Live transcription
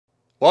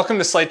Welcome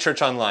to Slate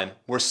Church Online.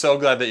 We're so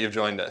glad that you've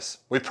joined us.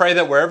 We pray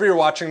that wherever you're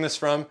watching this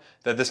from,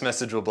 that this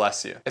message will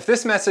bless you. If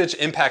this message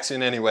impacts you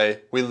in any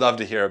way, we'd love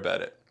to hear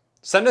about it.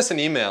 Send us an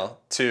email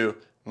to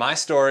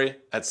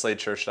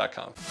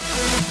mystory@slatechurch.com.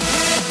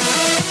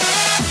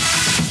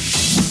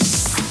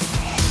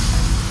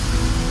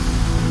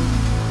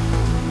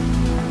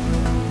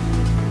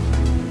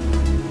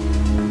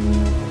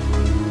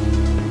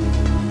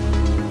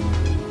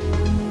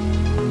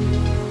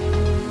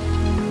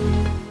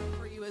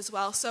 As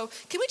well. So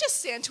can we just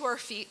stand to our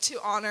feet to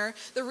honor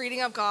the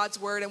reading of God's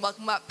word and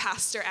welcome up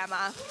Pastor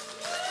Emma.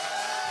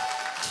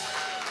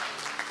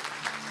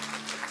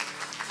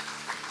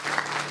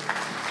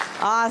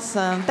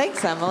 Awesome.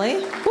 Thanks,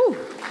 Emily. Woo.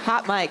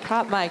 Hot mic,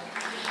 hot mic.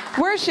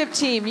 Worship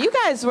team, you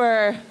guys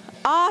were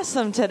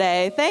awesome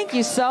today. Thank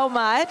you so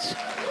much.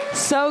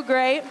 So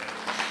great.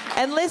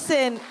 And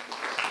listen,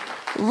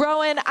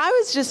 Rowan, I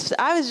was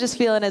just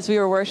feeling as we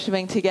were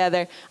worshiping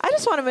together, I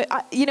just want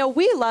to,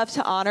 we love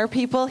to honor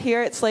people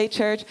here at Slate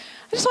Church.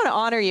 I just want to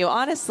honor you.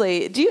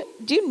 Honestly, do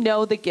you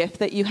know the gift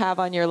that you have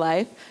on your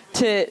life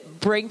to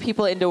bring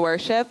people into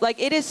worship?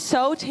 Like, it is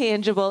so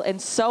tangible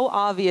and so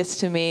obvious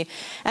to me.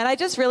 And I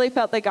just really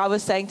felt that God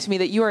was saying to me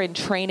that you are in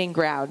training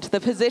ground. The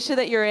position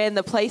that you're in,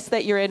 the place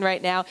that you're in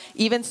right now,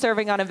 even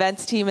serving on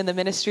events team in the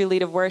ministry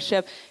lead of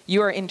worship,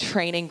 you are in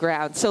training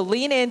ground. So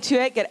lean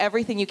into it, get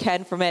everything you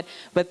can from it.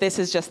 But this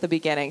is just the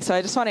beginning. So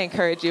I just want to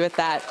encourage you with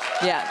that.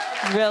 Yeah,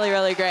 really,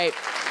 really great.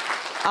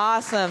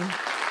 Awesome.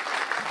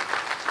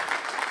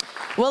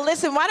 Well,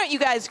 listen, why don't you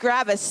guys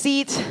grab a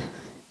seat,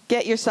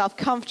 get yourself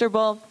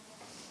comfortable.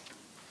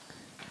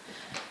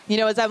 You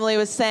know, as Emily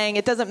was saying,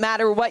 it doesn't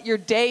matter what your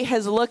day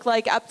has looked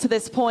like up to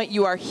this point.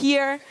 You are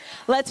here.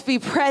 Let's be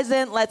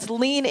present. Let's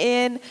lean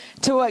in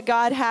to what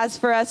God has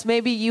for us.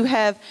 Maybe you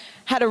have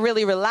had a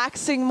really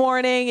relaxing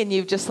morning and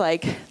you've just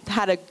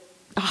had a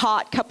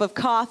hot cup of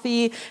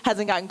coffee,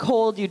 hasn't gotten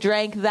cold, you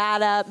drank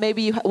that up.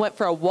 Maybe you went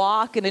for a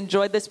walk and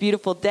enjoyed this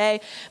beautiful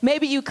day.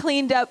 Maybe you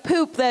cleaned up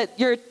poop that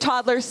your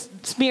toddler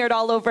smeared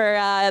all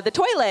over the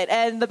toilet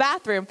and the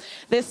bathroom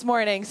this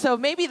morning. So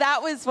maybe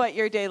that was what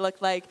your day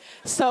looked like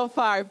so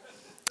far.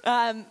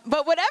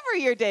 But whatever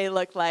your day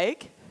looked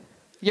like,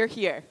 you're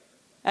here.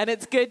 And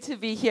it's good to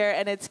be here,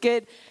 and it's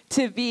good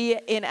to be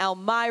in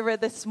Elmira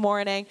this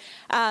morning.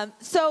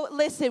 So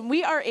listen,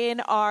 we are in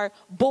our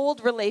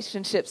Bold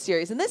Relationship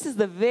series, and this is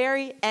the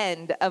very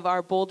end of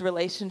our Bold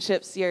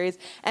Relationship series,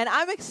 and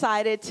I'm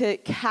excited to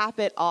cap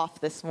it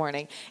off this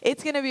morning.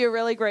 It's going to be a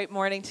really great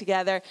morning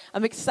together.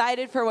 I'm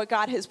excited for what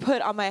God has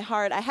put on my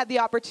heart. I had the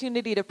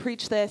opportunity to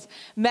preach this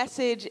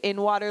message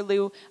in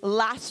Waterloo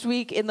last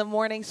week in the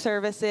morning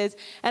services,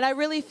 and I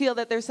really feel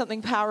that there's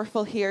something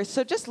powerful here.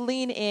 So just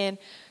lean in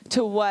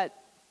to what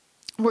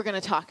we're going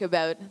to talk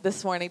about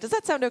this morning. Does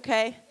that sound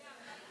okay?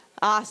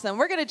 Awesome.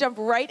 We're going to jump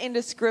right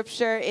into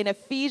scripture in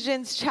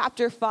Ephesians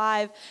chapter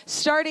 5,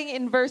 starting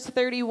in verse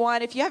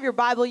 31. If you have your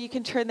Bible, you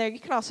can turn there. You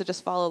can also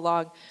just follow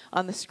along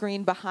on the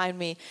screen behind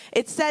me.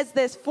 It says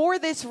this: "For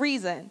this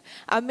reason,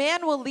 a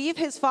man will leave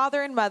his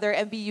father and mother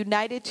and be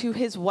united to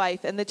his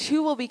wife, and the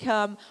two will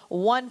become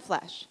one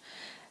flesh.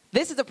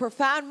 This is a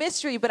profound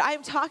mystery, but I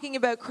am talking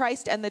about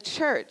Christ and the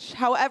church.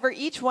 However,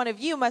 each one of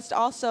you must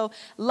also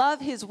love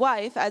his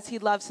wife as he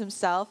loves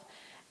himself,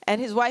 and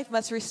his wife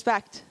must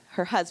respect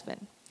her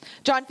husband.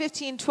 John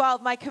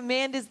 15:12, my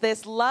command is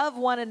this: love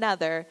one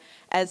another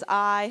as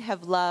I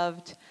have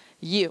loved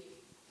you."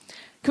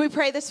 Can we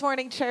pray this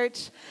morning,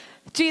 church?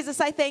 Jesus,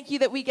 I thank you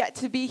that we get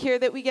to be here,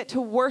 that we get to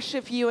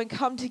worship you and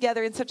come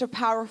together in such a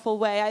powerful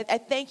way. I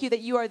thank you that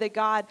you are the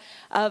God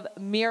of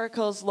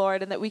miracles,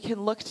 Lord, and that we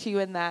can look to you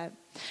in that.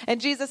 And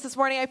Jesus, this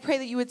morning, I pray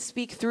that you would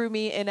speak through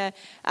me in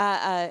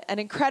an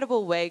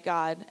incredible way,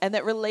 God, and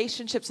that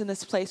relationships in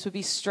this place would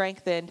be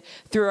strengthened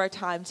through our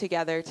time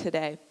together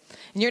today.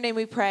 In your name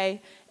we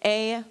pray,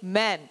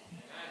 amen.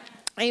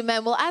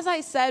 Amen. Well, as I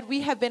said,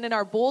 we have been in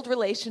our Bold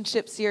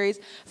Relationship series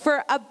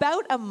for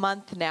about a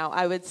month now,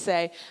 I would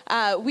say.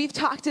 We've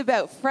talked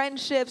about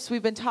friendships.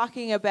 We've been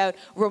talking about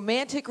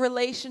romantic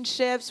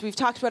relationships. We've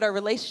talked about our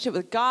relationship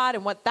with God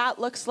and what that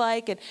looks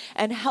like,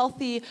 and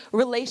healthy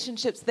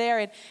relationships there.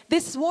 And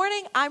this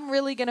morning, I'm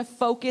really going to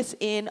focus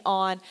in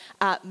on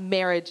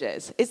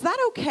marriages. Is that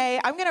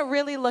okay? I'm going to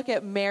really look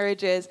at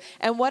marriages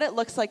and what it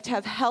looks like to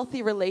have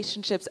healthy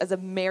relationships as a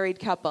married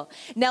couple.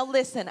 Now,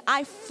 listen,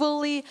 I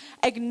fully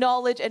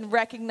acknowledge and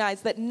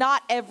recognize that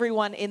not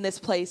everyone in this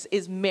place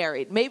is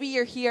married. Maybe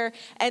you're here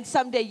and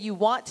someday you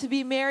want to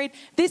be married.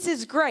 This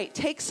is great.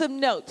 Take some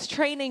notes,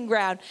 training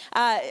ground,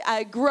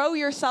 grow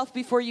yourself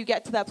before you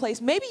get to that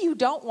place. Maybe you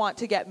don't want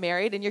to get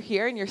married and you're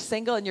here and you're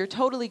single and you're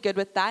totally good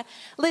with that.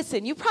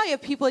 Listen, you probably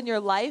have people in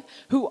your life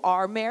who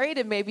are married,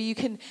 and maybe you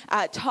can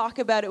talk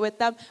about it with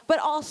them. But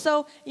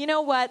also, you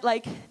know what?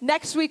 Like,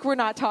 next week we're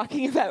not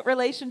talking about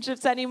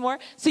relationships anymore,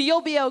 so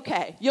you'll be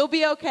okay. You'll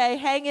be okay.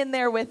 Hang in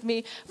there with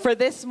me for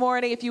this morning.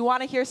 If you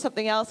want to hear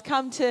something else,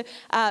 come to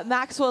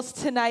Maxwell's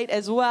tonight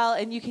as well,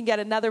 and you can get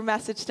another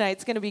message tonight.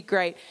 It's going to be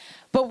great.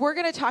 But we're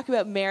going to talk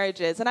about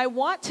marriages. And I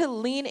want to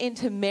lean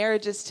into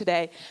marriages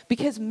today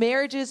because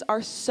marriages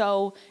are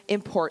so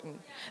important.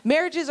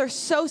 Marriages are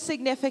so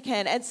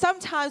significant. And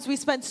sometimes we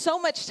spend so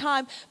much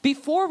time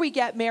before we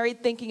get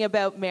married thinking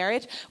about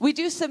marriage. We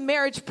do some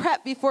marriage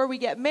prep before we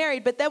get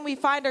married, but then we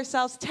find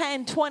ourselves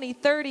 10, 20,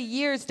 30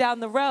 years down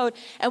the road,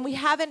 and we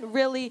haven't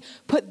really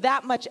put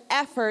that much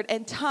effort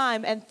and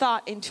time and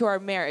thought into our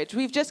marriage.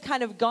 We've just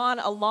kind of gone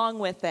along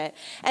with it.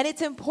 And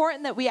it's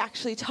important that we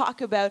actually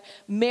talk about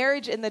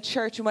marriage in the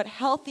church and what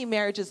healthy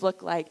marriages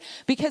look like,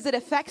 because it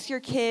affects your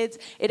kids,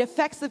 it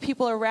affects the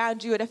people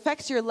around you, it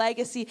affects your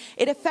legacy,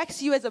 it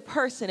affects you as a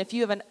person if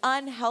you have an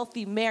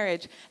unhealthy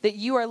marriage that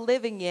you are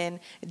living in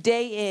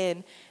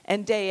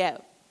and day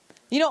out.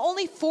 You know,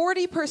 only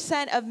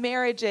 40% of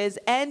marriages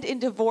end in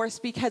divorce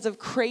because of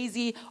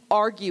crazy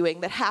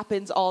arguing that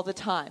happens all the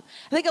time.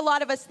 I think a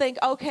lot of us think,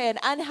 okay, an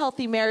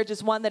unhealthy marriage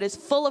is one that is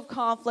full of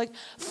conflict,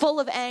 full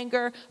of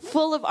anger,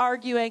 full of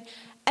arguing.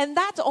 And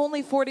that's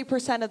only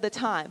 40% of the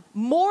time.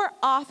 More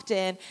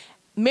often,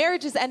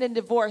 marriages end in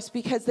divorce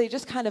because they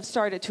just kind of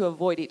started to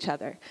avoid each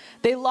other.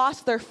 They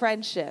lost their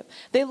friendship.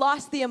 They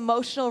lost the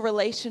emotional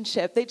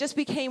relationship. They just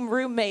became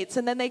roommates,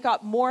 and then they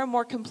got more and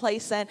more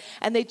complacent,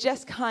 and they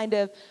just kind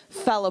of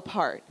fell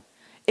apart.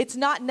 It's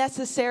not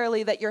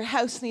necessarily that your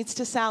house needs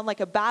to sound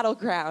like a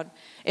battleground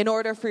in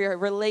order for your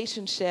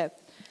relationship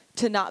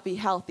to not be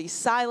healthy.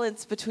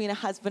 Silence between a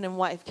husband and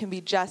wife can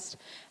be just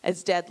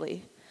as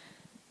deadly.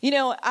 You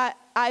know,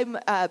 I'm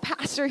a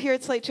pastor here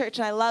at Slate Church,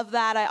 and I love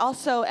that. I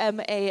also am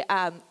a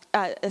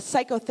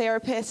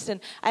psychotherapist,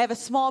 and I have a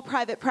small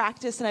private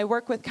practice, and I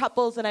work with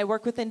couples, and I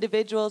work with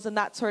individuals, and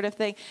that sort of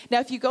thing. Now,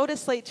 if you go to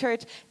Slate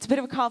Church, it's a bit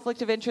of a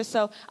conflict of interest,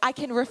 so I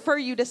can refer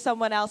you to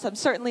someone else. I'm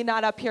certainly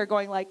not up here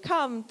going like,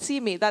 come see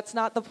me. That's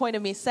not the point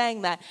of me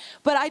saying that.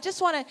 But I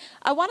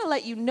want to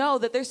let you know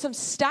that there's some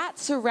stats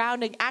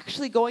surrounding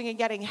actually going and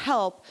getting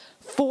help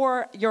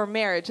for your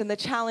marriage and the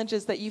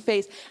challenges that you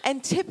face.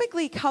 And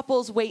typically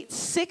couples wait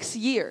 6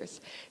 years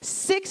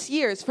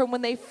from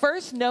when they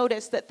first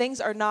notice that things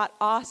are not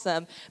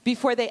awesome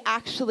before they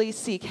actually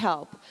seek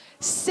help.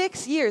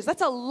 6 years,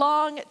 that's a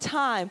long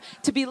time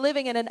to be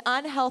living in an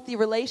unhealthy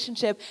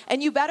relationship.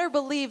 And you better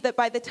believe that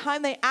by the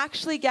time they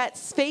actually get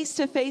face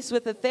to face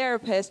with a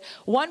therapist,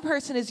 one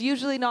person is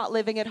usually not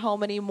living at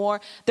home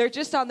anymore. They're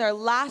just on their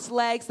last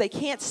legs. They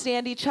can't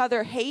stand each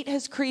other. Hate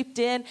has creeped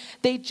in.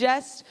 They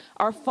just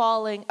are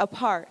falling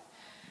apart.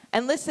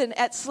 And listen,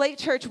 at Slate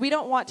Church, we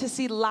don't want to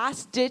see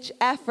last-ditch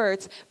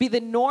efforts be the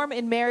norm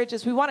in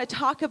marriages. We want to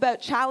talk about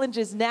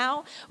challenges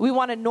now. We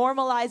want to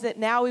normalize it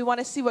now. We want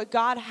to see what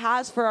God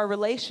has for our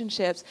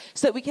relationships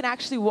so that we can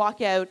actually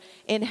walk out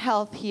in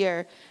health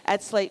here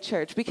at Slate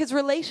Church. Because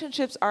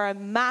relationships are a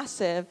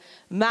massive,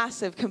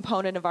 massive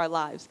component of our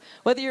lives.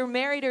 Whether you're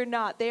married or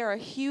not, they are a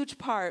huge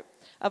part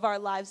of our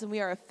lives, and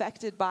we are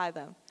affected by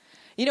them.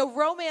 You know,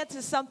 romance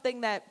is something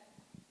that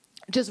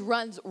just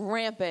runs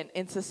rampant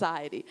in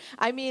society.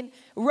 I mean,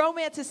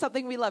 romance is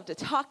something we love to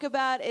talk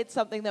about. It's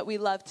something that we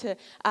love to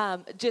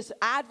just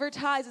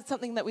advertise. It's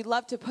something that we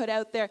love to put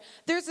out there.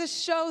 There's a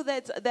show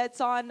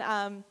that's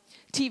on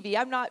TV.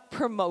 I'm not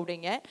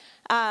promoting it,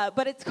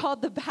 but it's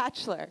called The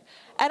Bachelor.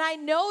 And I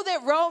know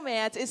that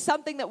romance is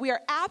something that we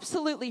are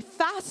absolutely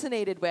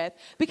fascinated with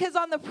because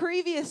on the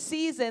previous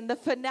season, the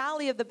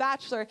finale of The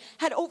Bachelor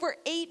had over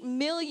 8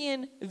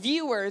 million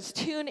viewers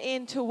tune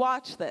in to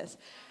watch this.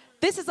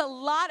 This is a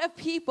lot of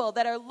people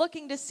that are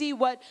looking to see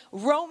what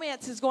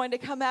romance is going to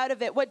come out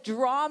of it, what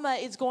drama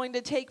is going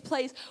to take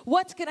place,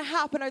 what's going to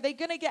happen, are they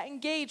going to get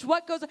engaged,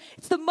 what goes on.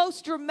 It's the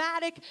most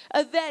dramatic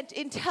event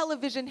in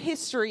television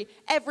history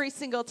every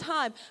single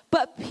time,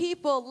 but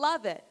people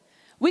love it.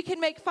 We can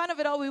make fun of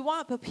it all we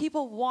want, but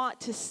people want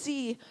to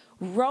see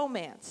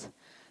romance.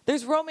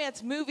 There's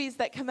romance movies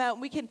that come out,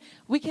 and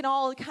we can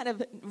all kind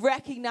of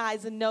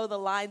recognize and know the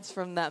lines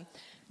from them.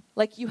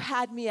 Like, you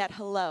had me at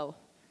hello.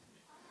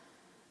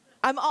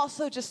 I'm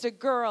also just a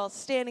girl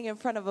standing in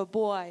front of a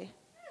boy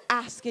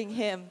asking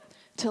him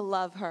to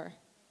love her.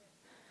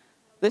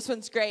 This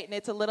one's great, and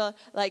it's a little,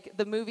 like,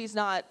 the movie's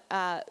not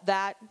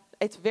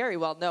it's very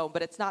well known,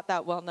 but it's not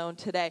that well known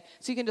today.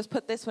 So you can just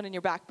put this one in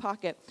your back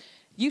pocket.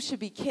 You should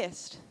be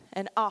kissed,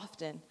 and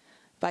often,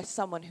 by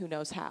someone who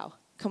knows how.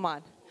 Come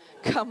on.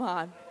 Come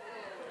on.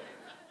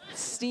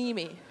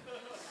 Steamy.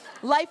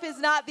 Life is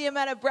not the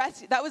amount of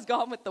breaths, that was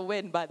Gone with the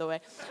Wind, by the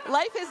way.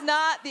 Life is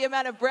not the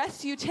amount of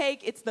breaths you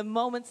take, it's the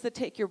moments that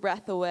take your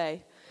breath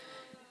away.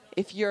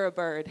 If you're a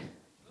bird,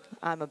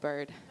 I'm a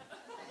bird.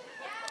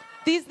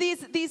 These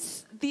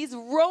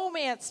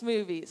romance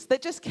movies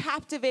that just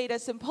captivate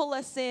us and pull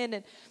us in,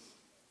 and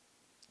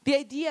the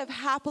idea of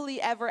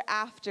happily ever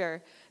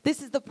after.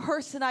 This is the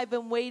person I've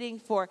been waiting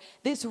for.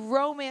 This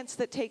romance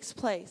that takes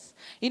place.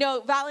 You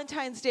know,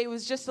 Valentine's Day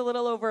was just a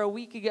little over a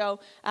week ago.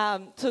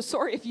 So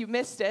sorry if you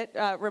missed it.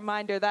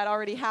 Reminder, that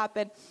already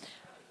happened.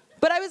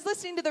 But I was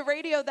listening to the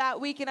radio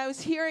that week, and I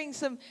was hearing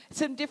some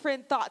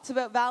different thoughts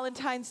about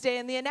Valentine's Day,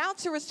 and the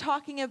announcer was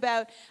talking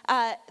about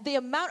the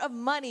amount of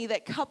money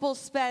that couples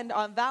spend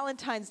on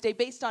Valentine's Day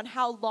based on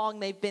how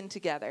long they've been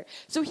together.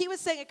 So he was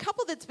saying a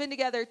couple that's been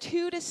together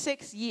 2 to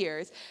 6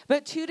 years,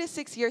 but 2 to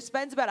 6 years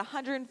spends about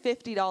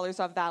 $150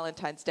 on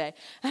Valentine's Day.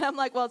 And I'm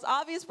like, well, it's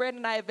obvious Brandon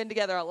and I have been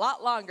together a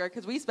lot longer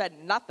because we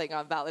spend nothing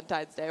on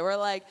Valentine's Day. We're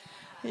like,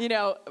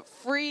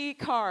 free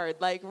card,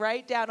 like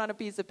write down on a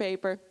piece of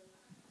paper.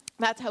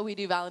 That's how we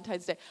do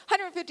Valentine's Day.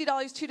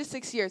 $150, 2 to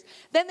 6 years.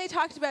 Then they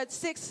talked about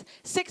six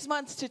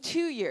months to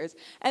 2 years.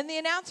 And the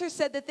announcer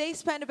said that they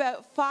spend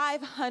about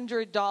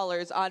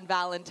 $500 on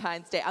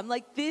Valentine's Day. I'm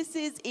like, this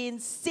is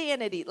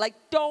insanity. Like,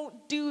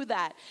 don't do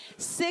that.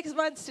 6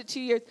 months to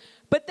 2 years.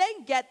 But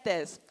then get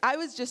this. I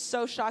was just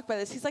so shocked by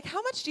this. He's like,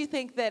 how much do you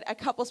think that a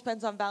couple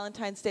spends on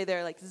Valentine's Day?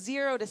 They're like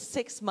 0 to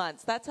 6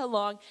 months. That's how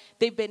long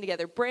they've been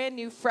together. Brand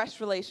new, fresh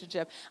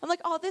relationship. I'm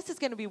like, oh, this is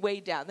going to be way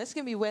down. This is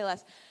going to be way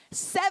less.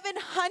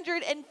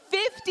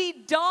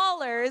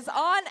 $750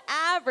 on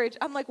average.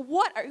 I'm like,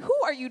 who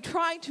are you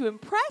trying to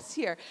impress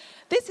here?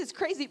 This is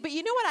crazy. But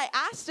you know what? I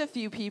asked a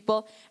few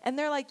people, and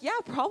they're like, yeah,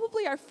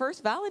 probably our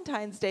first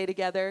Valentine's Day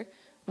together,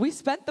 we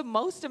spent the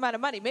most amount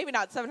of money. Maybe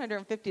not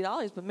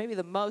 $750, but maybe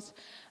the most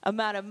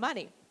amount of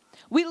money.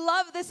 We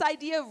love this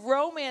idea of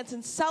romance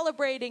and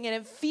celebrating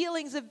and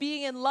feelings of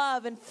being in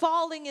love and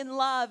falling in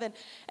love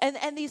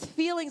and these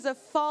feelings of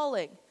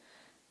falling.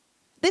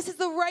 This is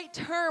the right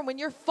term. When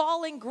you're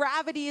falling,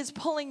 gravity is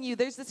pulling you.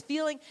 There's this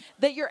feeling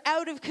that you're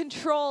out of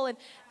control. And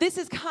this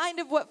is kind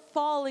of what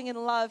falling in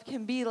love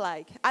can be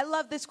like. I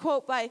love this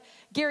quote by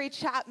Gary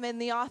Chapman,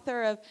 the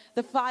author of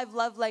The 5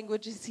 Love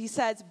Languages. He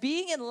says,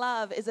 being in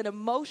love is an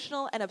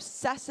emotional and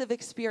obsessive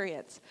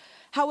experience.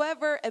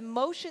 However,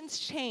 emotions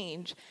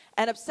change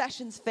and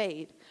obsessions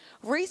fade.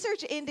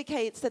 Research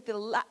indicates that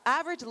the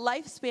average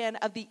lifespan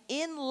of the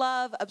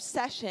in-love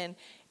obsession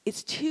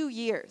is 2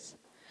 years.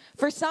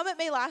 For some, it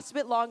may last a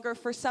bit longer,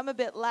 for some a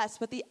bit less,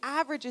 but the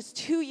average is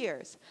 2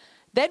 years.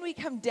 Then we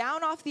come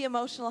down off the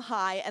emotional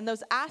high, and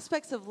those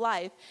aspects of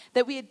life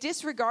that we had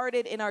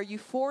disregarded in our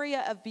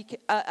euphoria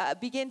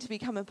begin to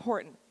become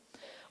important.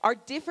 Our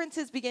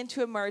differences begin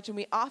to emerge, and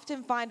we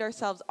often find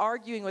ourselves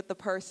arguing with the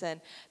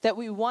person that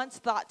we once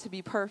thought to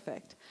be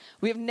perfect.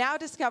 We have now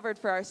discovered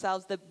for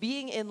ourselves that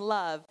being in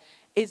love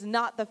is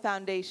not the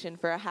foundation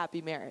for a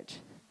happy marriage.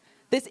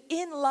 This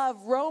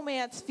in-love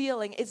romance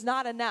feeling is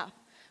not enough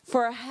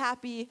for a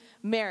happy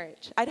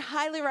marriage. I'd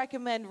highly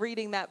recommend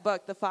reading that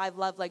book, The 5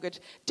 Love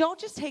Language. Don't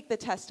just take the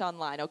test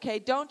online, okay?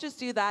 Don't just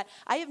do that.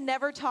 I have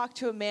never talked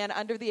to a man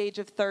under the age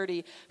of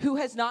 30 who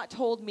has not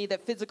told me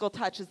that physical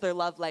touch is their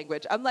love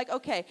language. I'm like,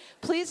 okay,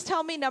 please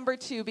tell me number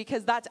 2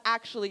 because that's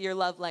actually your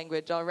love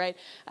language, all right?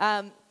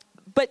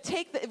 But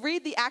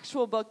read the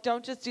actual book.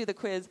 Don't just do the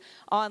quiz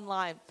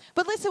online.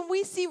 But listen,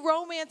 we see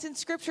romance in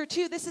Scripture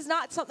too. This is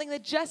not something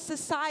that just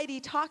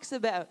society talks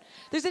about.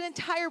 There's an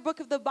entire book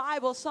of the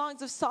Bible,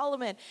 Songs of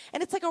Solomon,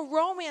 and it's like a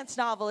romance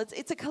novel.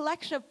 It's a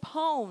collection of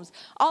poems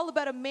all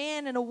about a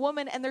man and a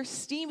woman and their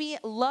steamy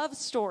love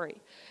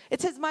story.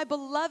 It says, my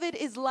beloved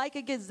is like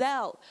a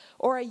gazelle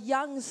or a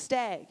young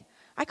stag.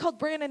 I called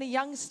Brandon a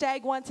young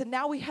stag once, and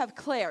now we have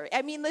Claire.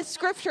 I mean, this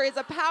Scripture is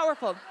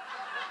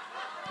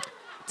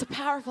It's a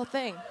powerful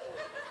thing.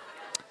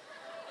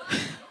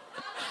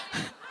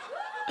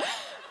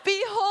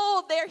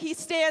 Behold, there he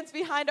stands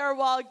behind our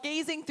wall,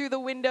 gazing through the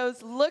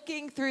windows,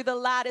 looking through the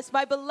lattice.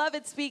 My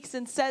beloved speaks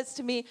and says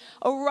to me,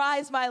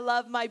 arise, my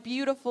love, my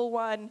beautiful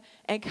one,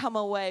 and come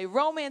away.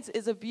 Romance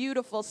is a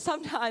beautiful,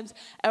 sometimes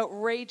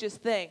outrageous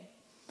thing.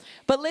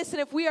 But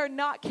listen, if we are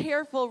not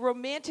careful,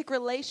 romantic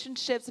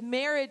relationships,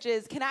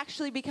 marriages can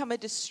actually become a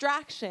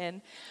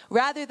distraction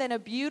rather than a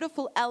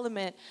beautiful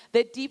element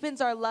that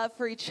deepens our love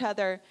for each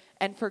other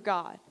and for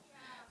God.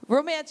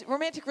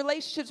 Romantic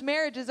relationships,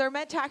 marriages are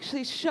meant to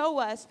actually show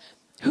us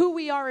who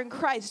we are in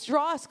Christ,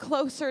 draw us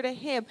closer to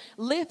Him,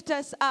 lift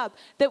us up,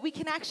 that we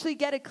can actually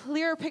get a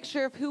clear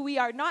picture of who we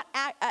are, not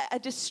a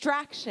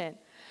distraction.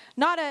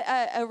 Not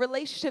a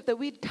relationship that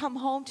we'd come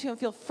home to and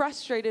feel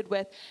frustrated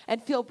with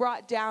and feel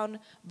brought down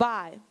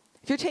by.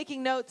 If you're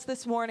taking notes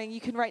this morning,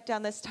 you can write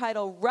down this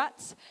title,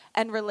 Ruts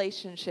and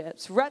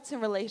Relationships. Ruts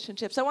and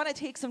Relationships. I want to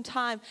take some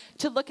time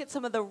to look at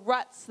some of the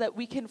ruts that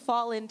we can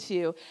fall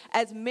into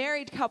as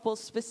married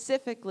couples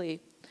specifically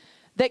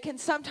that can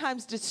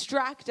sometimes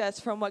distract us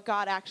from what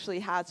God actually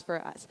has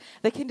for us,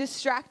 that can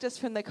distract us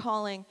from the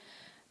calling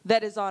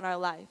that is on our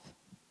life.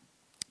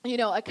 You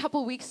know, a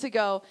couple weeks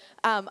ago,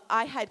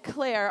 I had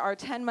Claire, our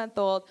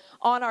 10-month-old,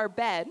 on our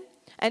bed,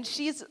 and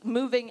she's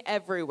moving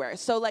everywhere.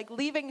 So, like,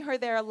 leaving her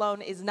there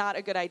alone is not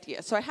a good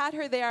idea. So I had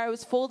her there. I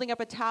was folding up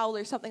a towel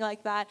or something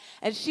like that,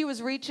 and she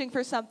was reaching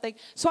for something.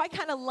 So I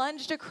kind of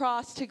lunged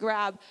across to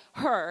grab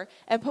her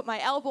and put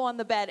my elbow on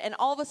the bed, and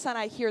all of a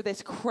sudden I hear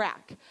this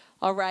crack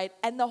all right?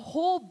 And the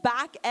whole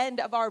back end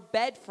of our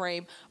bed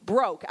frame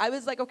broke. I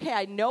was like, okay,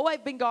 I know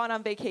I've been gone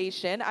on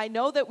vacation. I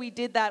know that we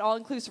did that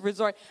all-inclusive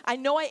resort. I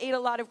know I ate a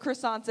lot of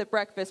croissants at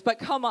breakfast, but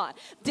come on,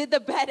 did the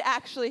bed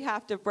actually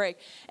have to break?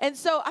 And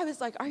so I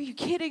was like, are you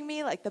kidding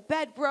me? Like, the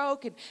bed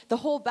broke and the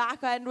whole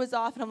back end was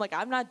off, and I'm like,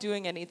 I'm not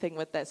doing anything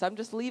with this. I'm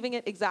just leaving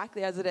it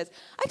exactly as it is.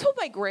 I told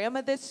my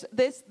grandma this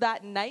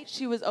that night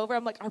she was over.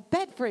 I'm like, our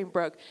bed frame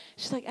broke.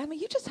 She's like, Emma,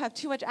 you just have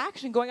too much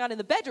action going on in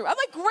the bedroom. I'm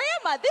like,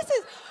 Grandma, this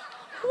is...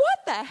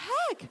 What the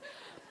heck?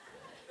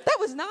 That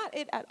was not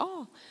it at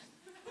all.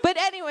 But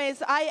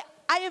anyways,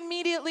 I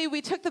immediately, we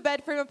took the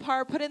bed frame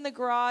apart, put it in the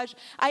garage.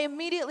 I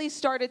immediately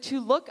started to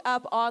look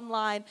up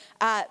online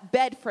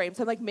bed frames.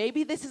 I'm like,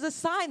 maybe this is a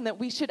sign that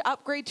we should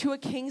upgrade to a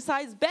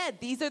king-size bed.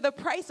 These are the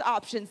price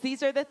options.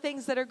 These are the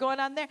things that are going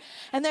on there.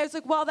 And there's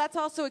like, well, that's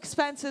also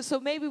expensive, so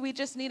maybe we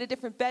just need a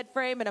different bed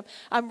frame. And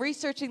I'm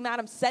researching that.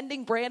 I'm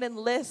sending Brandon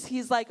lists.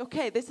 He's like,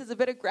 okay, this is a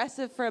bit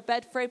aggressive for a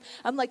bed frame.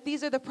 I'm like,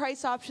 these are the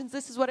price options.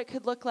 This is what it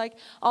could look like,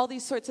 all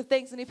these sorts of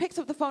things. And he picks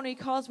up the phone and he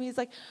calls me. He's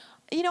like,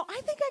 you know,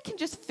 I think I can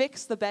just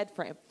fix the bed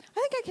frame. I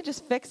think I can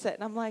just fix it.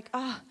 And I'm like,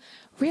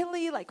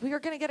 really? Like, we were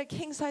going to get a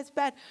king-size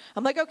bed.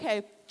 I'm like,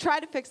 okay,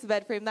 try to fix the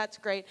bed frame. That's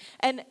great.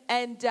 And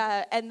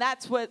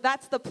that's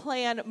the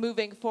plan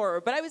moving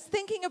forward. But I was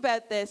thinking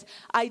about this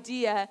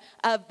idea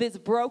of this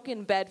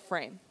broken bed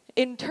frame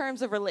in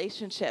terms of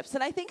relationships.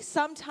 And I think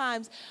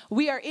sometimes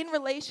we are in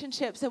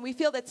relationships and we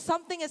feel that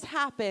something has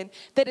happened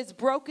that has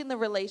broken the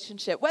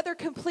relationship, whether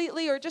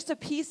completely or just a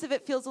piece of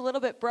it feels a little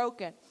bit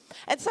broken.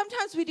 And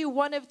sometimes we do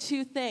one of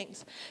two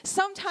things.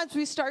 Sometimes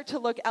we start to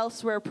look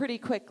elsewhere pretty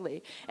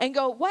quickly and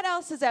go, what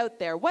else is out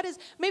there?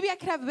 Maybe I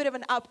could have a bit of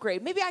an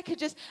upgrade. Maybe I could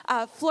just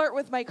flirt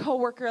with my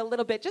coworker a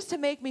little bit just to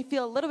make me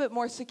feel a little bit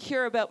more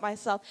secure about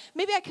myself.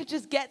 Maybe I could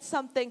just get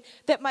something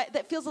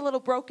that feels a little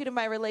broken in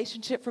my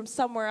relationship from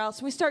somewhere else.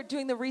 And we start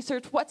doing the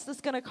research. What's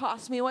this going to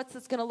cost me? What's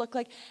this going to look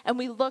like? And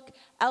we look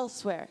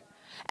elsewhere.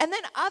 And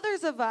then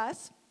others of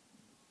us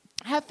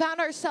have found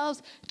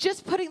ourselves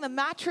just putting the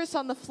mattress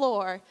on the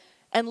floor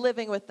and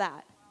living with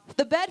that.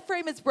 The bed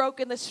frame is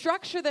broken, the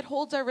structure that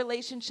holds our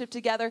relationship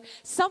together,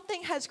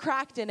 something has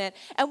cracked in it,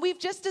 and we've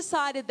just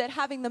decided that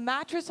having the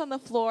mattress on the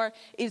floor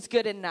is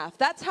good enough.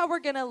 That's how we're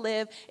going to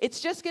live.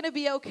 It's just going to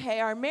be okay.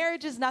 Our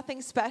marriage is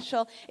nothing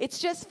special. It's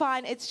just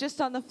fine. It's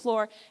just on the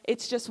floor.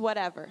 It's just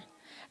whatever.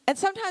 And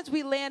sometimes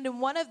we land in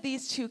one of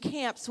these two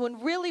camps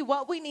when really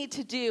what we need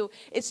to do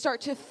is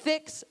start to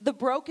fix the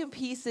broken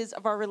pieces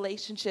of our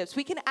relationships.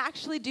 We can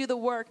actually do the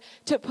work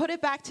to put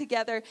it back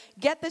together,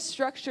 get the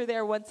structure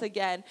there once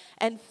again,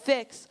 and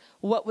fix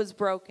what was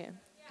broken.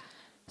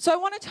 So I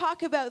want to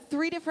talk about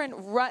 3 different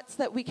ruts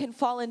that we can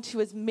fall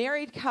into as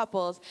married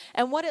couples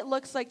and what it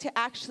looks like to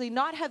actually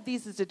not have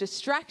these as a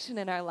distraction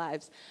in our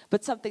lives,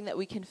 but something that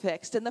we can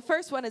fix. And the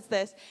first one is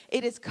this: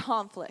 it is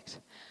conflict.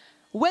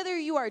 Whether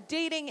you are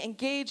dating,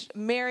 engaged,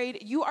 married,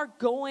 you are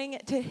going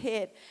to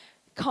hit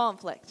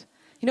conflict.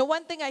 You know,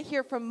 one thing I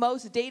hear from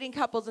most dating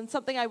couples, and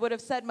something I would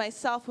have said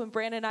myself when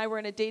Brandon and I were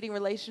in a dating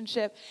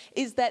relationship,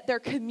 is that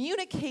their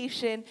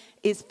communication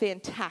is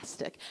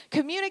fantastic.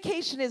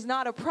 Communication is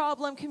not a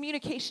problem.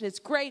 Communication is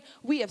great.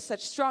 We have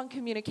such strong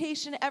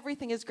communication.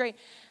 Everything is great.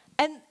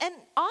 And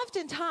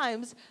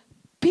oftentimes,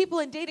 people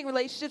in dating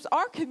relationships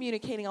are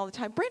communicating all the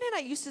time. Brandon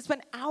and I used to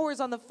spend hours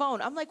on the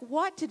phone. I'm like,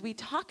 what did we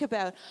talk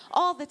about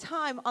all the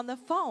time on the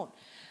phone?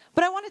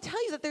 But I want to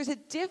tell you that there's a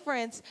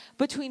difference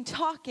between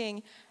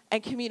talking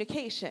and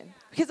communication.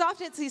 Because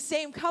often it's these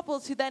same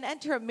couples who then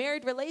enter a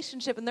married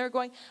relationship and they're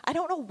going, I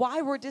don't know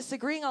why we're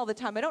disagreeing all the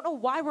time. I don't know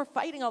why we're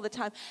fighting all the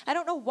time. I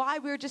don't know why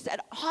we're just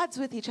at odds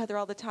with each other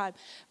all the time.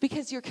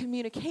 Because your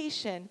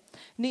communication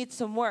needs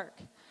some work.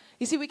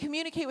 You see, we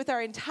communicate with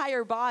our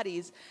entire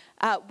bodies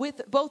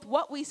with both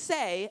what we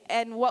say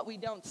and what we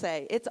don't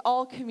say. It's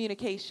all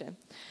communication.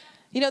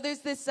 You know, there's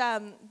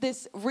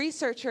this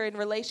researcher in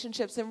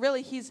relationships, and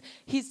really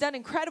he's done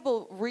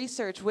incredible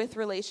research with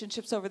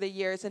relationships over the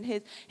years, and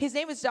his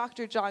name is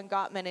Dr. John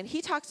Gottman, and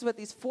he talks about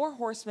these 4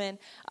 horsemen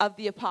of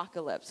the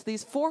apocalypse,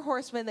 these 4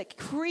 horsemen that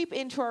creep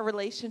into our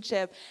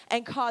relationship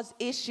and cause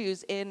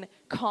issues in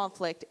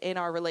conflict in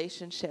our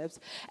relationships.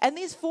 And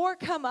these 4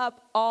 come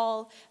up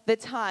all the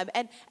time.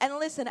 And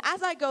listen,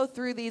 as I go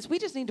through these, we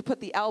just need to put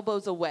the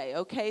elbows away,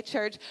 okay,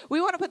 church?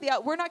 We want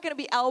to we're not going to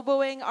be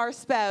elbowing our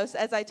spouse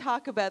as I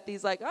talk about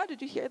these, like, oh,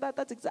 did you hear that?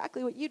 That's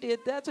exactly what you did.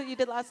 That's what you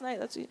did last night.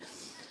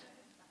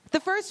 The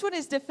first one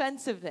is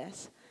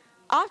defensiveness.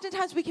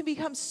 Oftentimes we can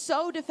become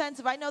so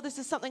defensive. I know this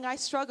is something I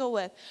struggle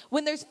with.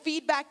 When there's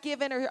feedback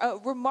given or a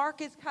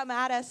remark has come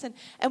at us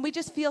and we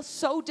just feel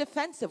so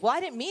defensive. Well, I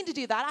didn't mean to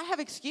do that. I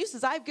have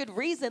excuses. I have good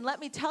reason. Let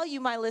me tell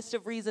you my list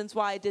of reasons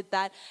why I did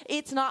that.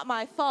 It's not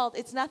my fault.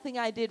 It's nothing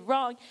I did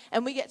wrong.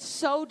 And we get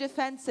so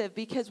defensive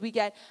because we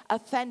get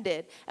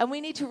offended. And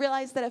we need to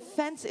realize that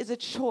offense is a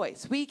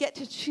choice. We get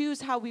to choose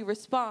how we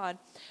respond.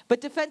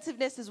 But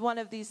defensiveness is one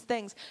of these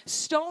things.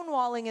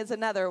 Stonewalling is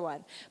another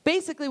one.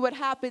 Basically what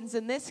happens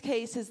in this case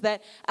case is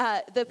that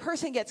the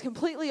person gets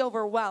completely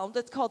overwhelmed.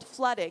 It's called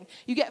flooding.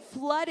 You get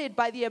flooded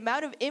by the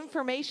amount of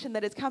information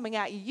that is coming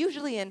at you,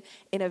 usually in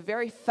a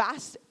very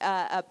fast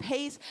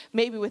pace,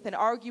 maybe with an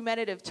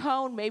argumentative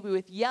tone, maybe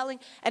with yelling,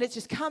 and it's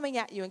just coming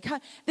at you.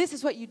 And this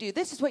is what you do.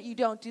 This is what you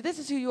don't do. This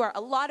is who you are.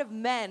 A lot of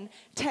men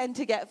tend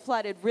to get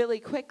flooded really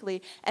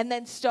quickly, and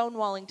then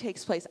stonewalling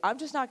takes place. I'm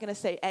just not going to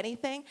say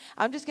anything.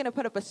 I'm just going to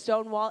put up a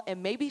stone wall,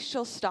 and maybe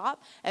she'll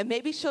stop, and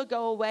maybe she'll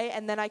go away,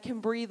 and then I can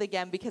breathe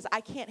again because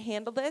I can't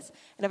handle this.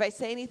 And if I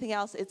say anything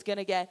else, it's going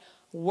to get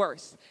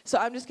worse. So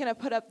I'm just going to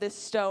put up this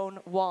stone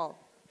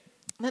wall.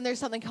 And then there's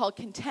something called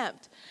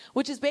contempt,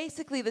 which is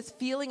basically this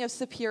feeling of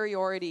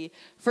superiority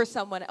for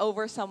someone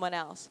over someone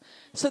else.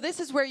 So this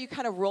is where you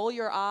kind of roll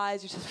your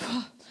eyes. You're just,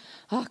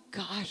 oh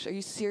gosh, are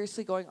you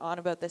seriously going on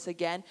about this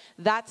again?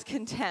 That's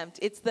contempt.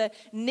 It's the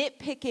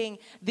nitpicking,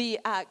 the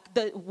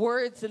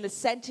words and the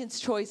sentence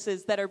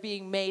choices that are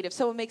being made. If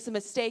someone makes a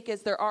mistake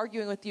as they're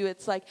arguing with you,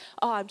 it's like,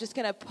 oh, I'm just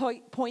going to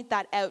point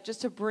that out just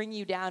to bring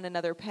you down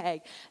another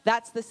peg.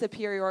 That's the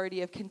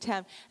superiority of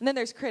contempt. And then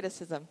there's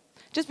criticism.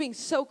 Just being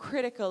so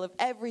critical of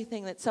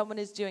everything that someone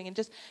is doing and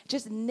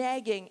just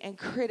nagging and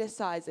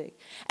criticizing.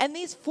 And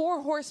these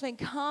four horsemen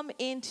come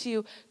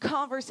into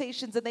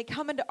conversations and they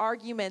come into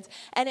arguments,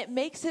 and it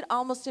makes it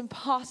almost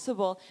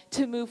impossible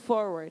to move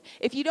forward.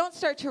 If you don't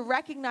start to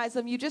recognize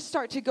them, you just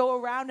start to go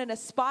around in a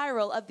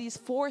spiral of these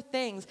four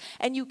things,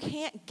 and you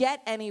can't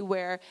get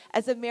anywhere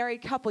as a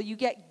married couple. You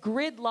get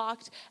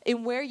gridlocked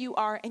in where you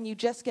are, and you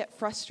just get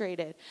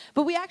frustrated.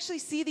 But we actually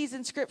see these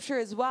in Scripture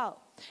as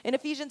well. In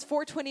Ephesians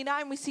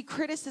 4:29, we see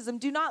criticism.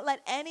 Do not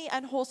let any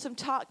unwholesome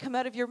talk come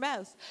out of your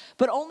mouth,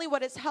 but only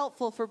what is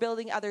helpful for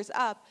building others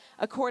up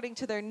according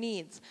to their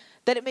needs,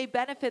 that it may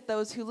benefit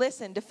those who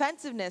listen.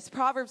 Defensiveness,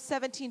 Proverbs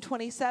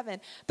 17:27.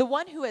 The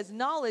one who has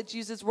knowledge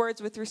uses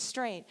words with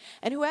restraint,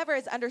 and whoever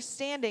has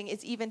understanding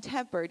is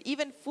even-tempered.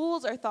 Even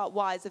fools are thought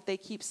wise if they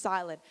keep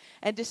silent,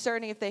 and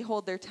discerning if they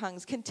hold their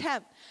tongues.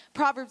 Contempt,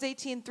 Proverbs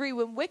 18:3.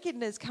 When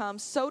wickedness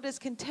comes, so does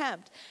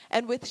contempt,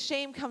 and with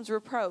shame comes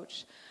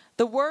reproach.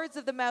 The words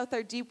of the mouth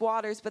are deep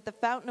waters, but the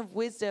fountain of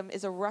wisdom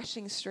is a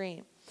rushing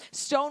stream.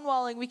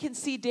 Stonewalling, we can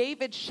see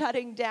David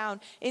shutting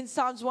down in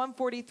Psalms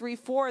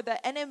 143:4.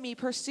 The enemy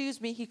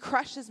pursues me, he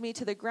crushes me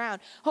to the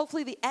ground.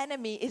 Hopefully the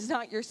enemy is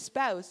not your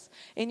spouse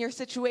in your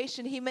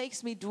situation. He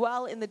makes me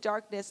dwell in the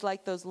darkness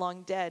like those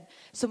long dead.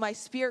 So my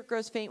spirit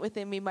grows faint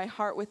within me, my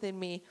heart within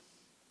me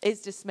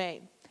is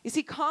dismayed. You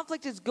see,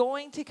 conflict is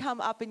going to come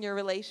up in your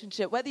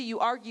relationship, whether you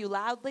argue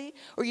loudly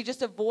or you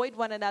just avoid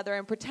one another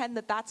and pretend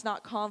that that's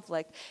not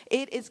conflict.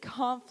 It is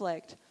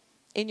conflict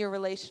in your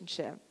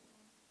relationship.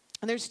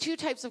 And there's two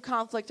types of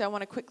conflict I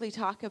want to quickly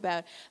talk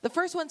about. The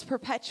first one's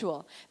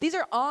perpetual. These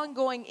are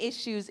ongoing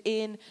issues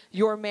in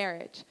your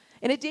marriage.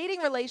 In a dating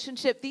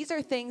relationship, these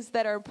are things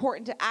that are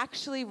important to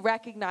actually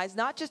recognize,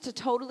 not just to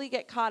totally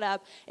get caught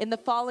up in the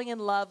falling in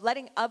love,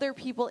 letting other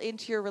people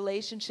into your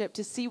relationship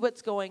to see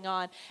what's going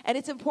on. And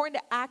it's important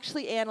to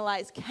actually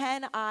analyze,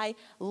 can I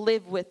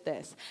live with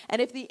this?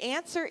 And if the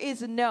answer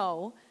is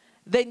no,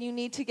 then you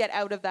need to get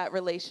out of that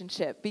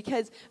relationship,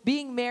 because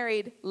being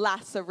married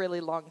lasts a really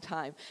long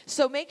time.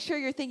 So make sure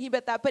you're thinking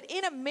about that. But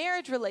in a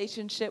marriage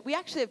relationship, we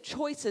actually have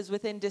choices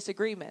within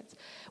disagreements.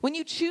 When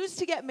you choose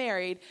to get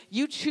married,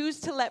 you choose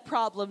to let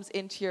problems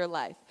into your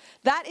life.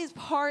 That is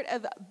part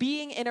of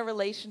being in a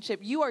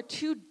relationship. You are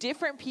two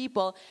different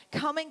people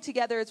coming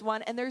together as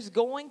one, and there's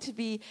going to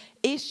be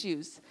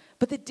issues.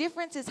 But the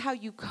difference is how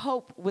you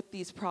cope with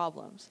these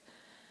problems.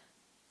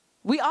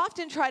 We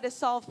often try to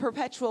solve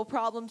perpetual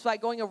problems by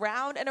going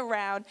around and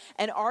around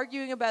and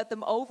arguing about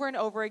them over and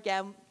over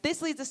again.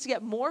 This leads us to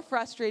get more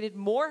frustrated,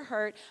 more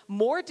hurt,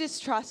 more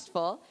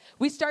distrustful.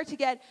 We start to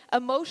get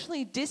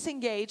emotionally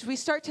disengaged. We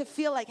start to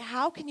feel like,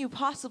 how can you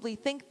possibly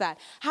think that?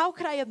 How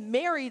could I have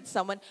married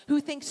someone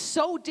who thinks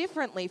so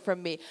differently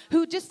from me,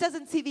 who just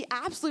doesn't see the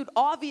absolute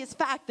obvious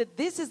fact that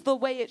this is the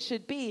way it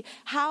should be?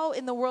 How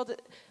in the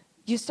world?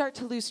 You start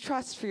to lose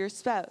trust for your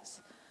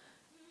spouse.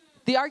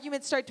 The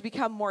arguments start to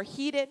become more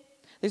heated.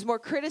 There's more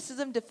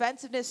criticism,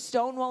 defensiveness,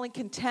 stonewalling,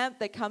 contempt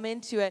that come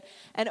into it.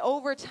 And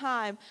over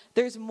time,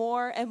 there's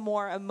more and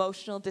more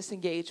emotional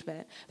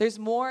disengagement. There's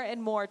more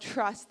and more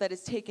trust that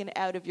is taken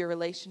out of your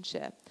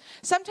relationship.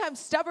 Sometimes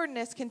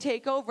stubbornness can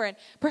take over, and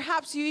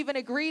perhaps you even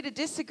agree to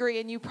disagree,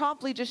 and you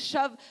promptly just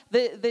shove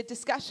the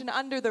discussion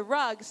under the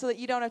rug so that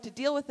you don't have to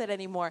deal with it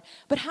anymore.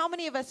 But how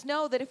many of us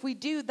know that if we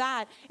do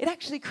that, it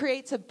actually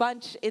creates a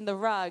bunch in the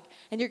rug,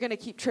 and you're going to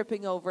keep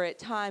tripping over it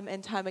time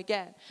and time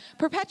again?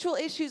 Perpetual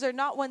issues are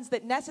not ones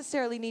that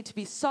necessarily need to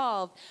be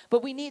solved,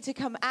 but we need to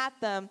come at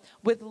them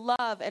with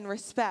love and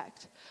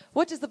respect.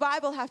 What does the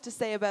Bible have to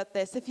say about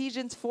this?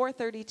 Ephesians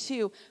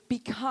 4:32, be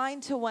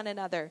kind to one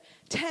another,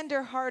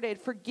 tender-hearted,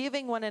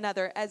 forgiving one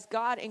another as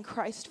God in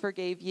Christ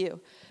forgave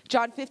you.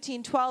 John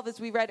 15:12,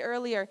 as we read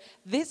earlier,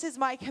 this is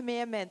my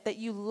commandment, that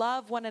you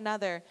love one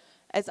another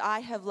as I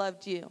have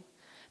loved you.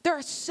 There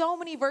are so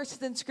many verses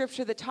in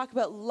Scripture that talk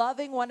about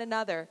loving one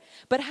another.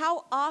 But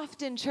how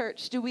often,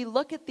 church, do we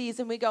look at these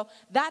and we go,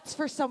 that's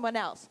for someone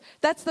else.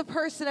 That's the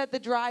person at the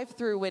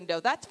drive-through window.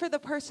 That's for the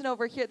person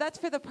over here. That's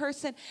for the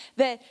person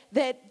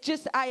that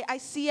just I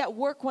see at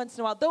work once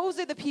in a while. Those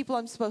are the people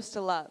I'm supposed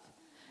to love.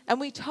 And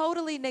we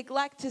totally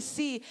neglect to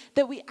see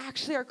that we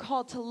actually are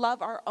called to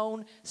love our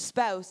own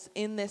spouse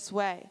in this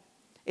way.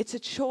 It's a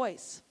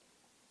choice.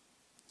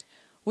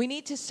 We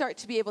need to start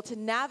to be able to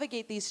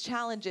navigate these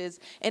challenges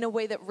in a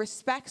way that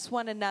respects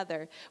one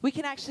another. We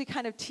can actually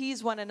kind of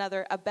tease one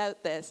another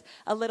about this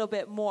a little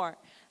bit more.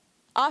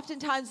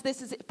 Oftentimes,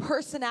 this is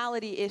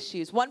personality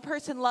issues. One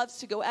person loves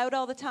to go out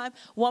all the time.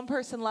 One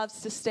person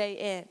loves to stay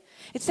in.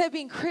 Instead of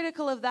being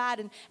critical of that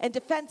and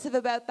defensive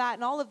about that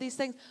and all of these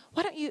things,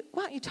 why don't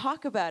you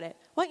talk about it?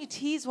 Why don't you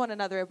tease one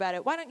another about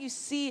it? Why don't you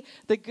see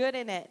the good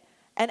in it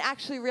and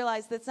actually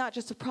realize that it's not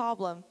just a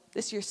problem.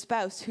 It's your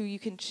spouse who you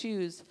can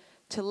choose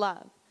to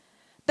love.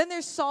 Then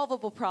there's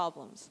solvable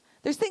problems.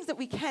 There's things that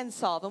we can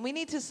solve, and we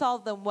need to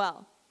solve them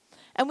well.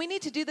 And we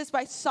need to do this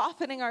by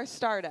softening our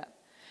startup.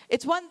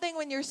 It's one thing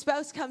when your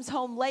spouse comes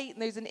home late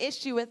and there's an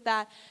issue with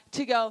that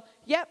to go,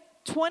 yep,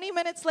 20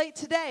 minutes late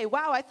today.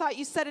 Wow, I thought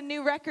you set a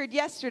new record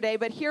yesterday,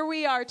 but here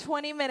we are,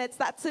 20 minutes.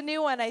 That's a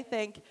new one, I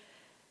think.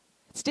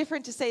 It's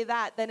different to say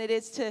that than it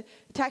is to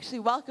actually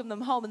welcome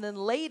them home and then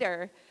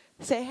later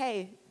say,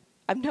 hey,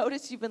 I've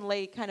noticed you've been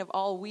late kind of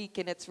all week,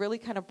 and it's really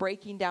kind of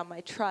breaking down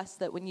my trust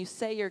that when you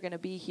say you're going to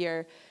be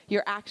here,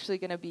 you're actually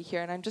going to be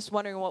here. And I'm just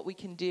wondering what we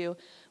can do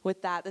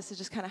with that. This is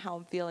just kind of how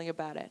I'm feeling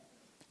about it.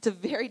 It's a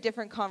very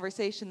different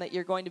conversation that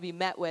you're going to be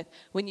met with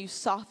when you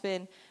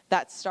soften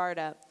that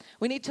startup.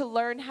 We need to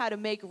learn how to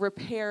make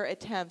repair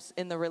attempts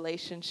in the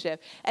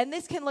relationship. And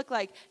this can look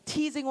like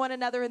teasing one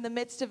another in the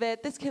midst of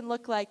it. This can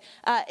look like,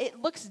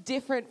 it looks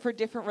different for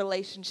different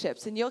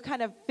relationships. And you'll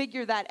kind of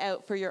figure that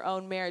out for your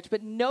own marriage.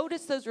 But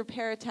notice those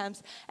repair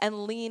attempts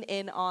and lean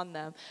in on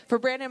them. For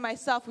Brandon and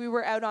myself, we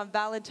were out on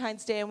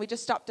Valentine's Day and we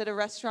just stopped at a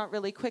restaurant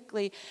really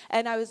quickly.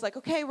 And I was like,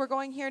 okay, we're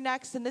going here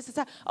next. And this is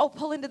how,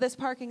 pull into this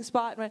parking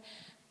spot.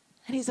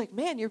 And he's like,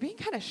 man, you're being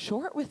kind of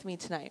short with me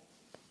tonight.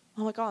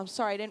 I'm like, oh, I'm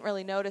sorry. I didn't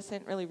really notice. I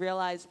didn't really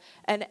realize.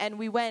 And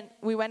we went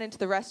into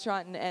the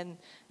restaurant and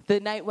the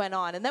night went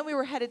on. And then we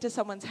were headed to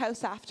someone's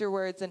house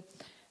afterwards.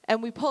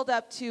 And we pulled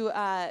up to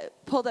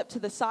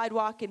the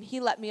sidewalk, and he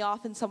let me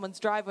off in someone's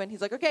driveway. And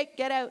he's like, okay,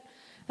 get out.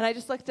 And I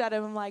just looked at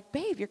him. I'm like,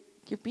 babe,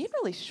 you're being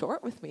really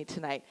short with me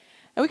tonight.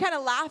 And we kind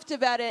of laughed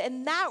about it,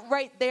 and that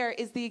right there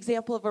is the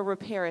example of a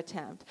repair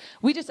attempt.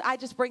 I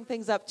just bring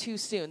things up too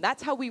soon.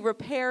 That's how we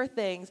repair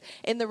things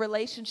in the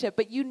relationship.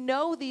 But you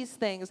know these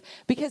things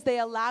because they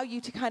allow you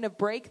to kind of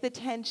break the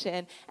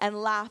tension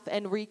and laugh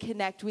and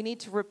reconnect. We need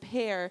to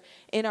repair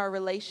in our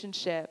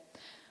relationship.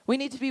 We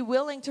need to be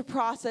willing to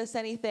process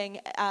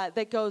anything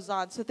that goes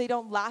on so that they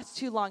don't last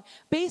too long.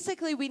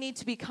 Basically, we need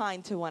to be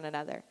kind to one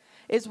another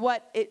is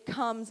what it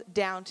comes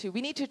down to.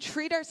 We need to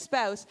treat our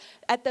spouse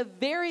at the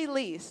very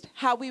least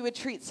how we would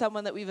treat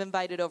someone that we've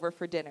invited over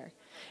for dinner.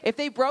 If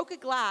they broke a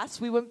glass,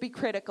 we wouldn't be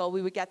critical.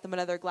 We would get them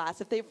another glass.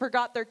 If they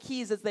forgot their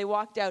keys as they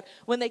walked out,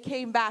 when they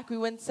came back, we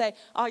wouldn't say,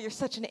 oh, you're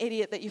such an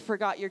idiot that you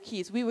forgot your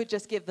keys. We would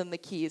just give them the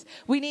keys.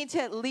 We need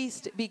to at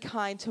least be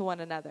kind to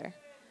one another.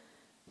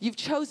 You've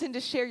chosen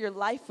to share your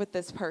life with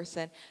this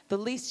person. The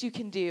least you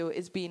can do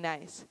is be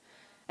nice.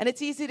 And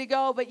it's easy to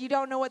go, but you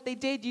don't know what they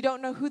did. You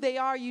don't know who they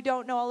are. You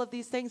don't know all of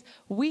these things.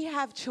 We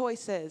have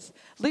choices.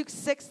 Luke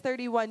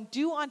 6:31,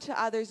 do unto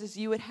others as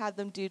you would have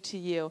them do to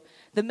you.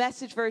 The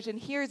Message version,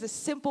 here is a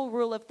simple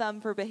rule of thumb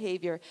for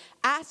behavior.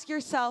 Ask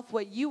yourself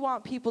what you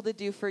want people to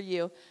do for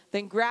you,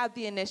 then grab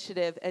the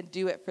initiative and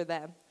do it for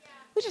them.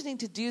 We just need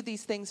to do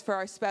these things for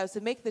our spouse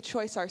and make the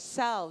choice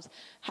ourselves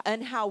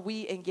and how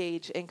we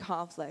engage in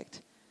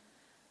conflict.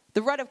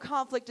 The rut of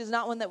conflict is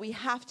not one that we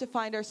have to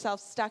find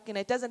ourselves stuck in.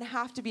 It doesn't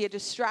have to be a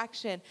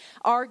distraction,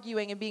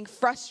 arguing and being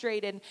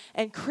frustrated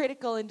and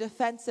critical and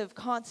defensive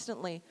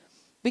constantly,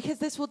 because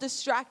this will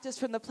distract us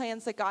from the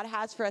plans that God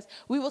has for us.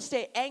 We will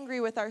stay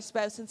angry with our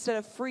spouse instead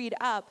of freed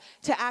up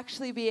to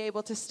actually be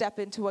able to step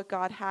into what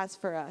God has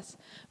for us.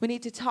 We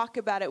need to talk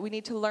about it. We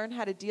need to learn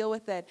how to deal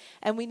with it,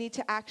 and we need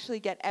to actually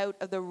get out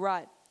of the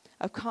rut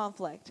of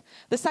conflict.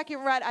 The second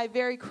rut I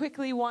very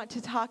quickly want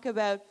to talk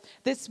about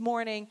this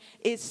morning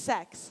is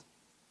sex.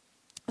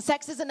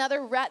 Sex is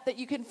another rut that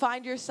you can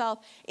find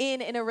yourself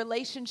in a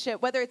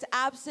relationship, whether it's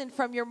absent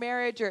from your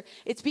marriage or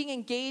it's being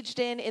engaged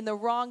in the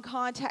wrong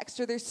context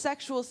or there's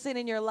sexual sin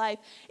in your life.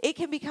 It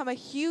can become a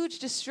huge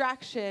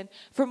distraction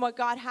from what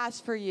God has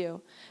for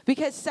you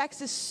because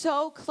sex is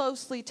so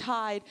closely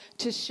tied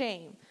to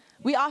shame.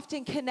 We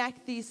often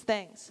connect these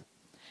things.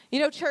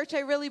 You know, church, I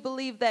really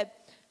believe that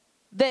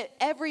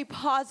every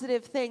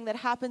positive thing that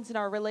happens in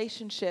our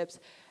relationships,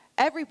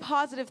 every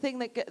positive thing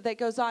that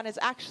goes on is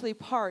actually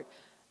part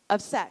of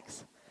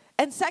sex.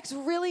 And sex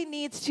really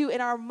needs to,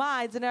 in our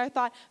minds and in our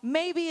thought,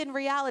 maybe in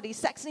reality,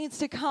 sex needs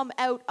to come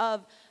out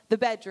of the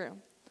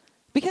bedroom.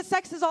 Because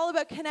sex is all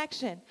about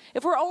connection.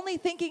 If we're only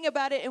thinking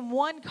about it in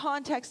one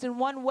context, in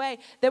one way,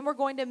 then we're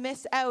going to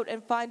miss out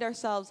and find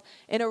ourselves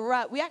in a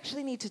rut. We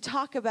actually need to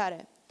talk about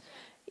it.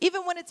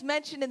 Even when it's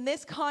mentioned in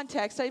this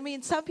context, I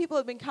mean, some people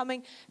have been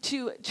coming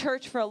to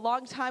church for a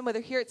long time,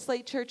 whether here at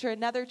Slate Church or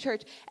another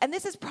church, and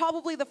this is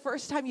probably the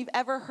first time you've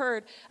ever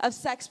heard of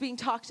sex being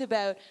talked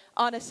about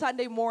on a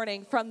Sunday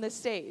morning from the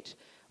stage.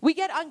 We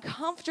get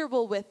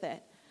uncomfortable with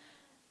it.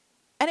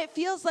 And it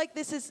feels like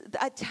this is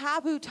a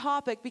taboo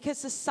topic because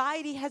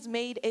society has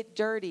made it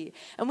dirty.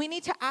 And we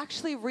need to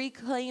actually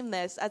reclaim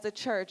this as a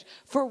church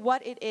for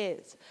what it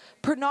is.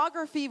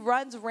 Pornography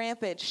runs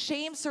rampant.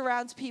 Shame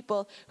surrounds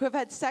people who have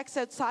had sex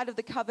outside of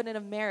the covenant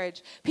of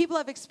marriage. People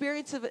have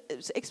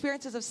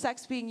experiences of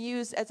sex being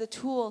used as a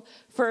tool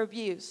for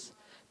abuse.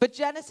 But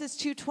Genesis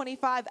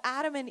 2:25,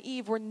 Adam and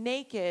Eve were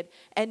naked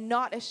and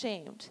not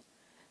ashamed.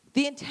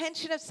 The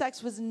intention of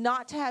sex was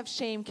not to have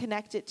shame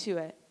connected to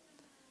it.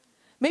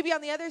 Maybe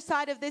on the other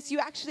side of this, you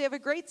actually have a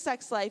great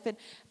sex life,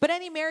 but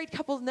any married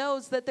couple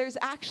knows that there's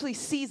actually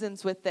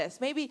seasons with this.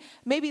 Maybe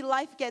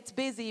life gets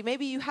busy.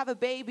 Maybe you have a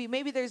baby.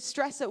 Maybe there's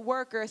stress at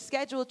work or a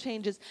schedule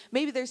changes.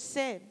 Maybe there's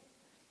sin.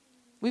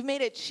 We've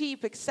made it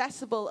cheap,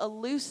 accessible,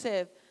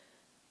 elusive,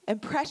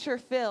 and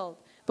pressure-filled.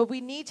 But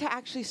we need to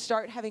actually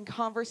start having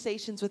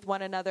conversations with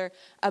one another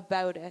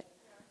about it.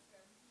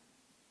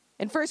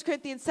 In 1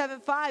 Corinthians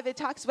 7:5, it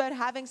talks about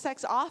having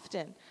sex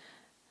often.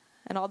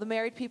 And all the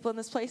married people in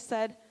this place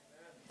said,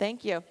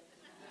 thank you.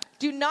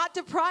 Do not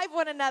deprive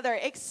one another,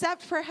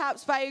 except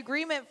perhaps by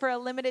agreement for a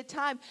limited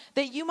time,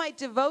 that you might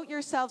devote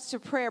yourselves to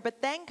prayer,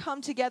 but then come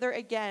together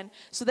again,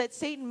 so that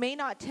Satan may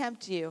not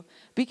tempt you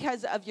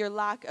because of your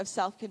lack of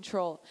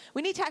self-control.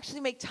 We need to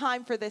actually make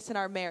time for this in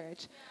our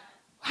marriage.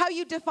 How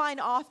you define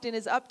often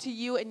is up to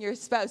you and your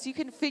spouse. You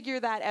can figure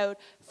that out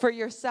for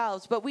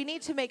yourselves, but we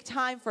need to make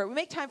time for it. We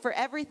make time for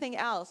everything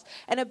else,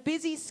 and a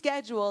busy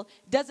schedule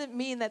doesn't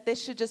mean that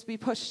this should just be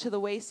pushed to the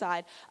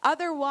wayside.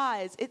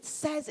 Otherwise, it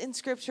says in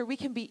Scripture, we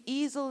can be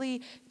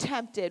easily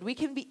tempted. We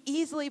can be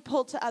easily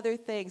pulled to other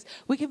things.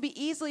 We can be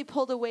easily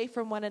pulled away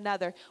from one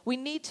another. We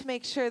need to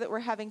make sure that we're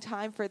having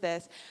time for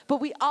this, but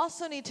we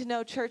also need to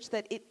know, church,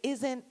 that it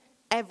isn't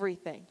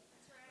everything.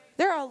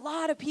 There are a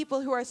lot of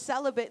people who are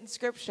celibate in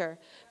Scripture.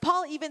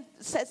 Paul even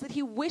says that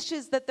he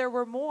wishes that there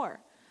were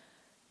more.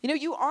 You know,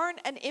 you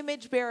aren't an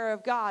image bearer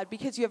of God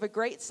because you have a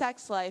great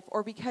sex life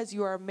or because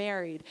you are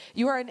married.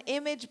 You are an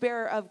image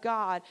bearer of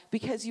God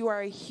because you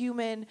are a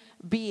human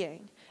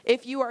being.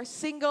 If you are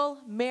single,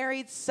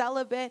 married,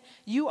 celibate,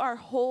 you are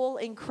whole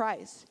in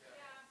Christ.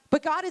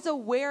 But God is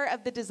aware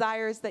of the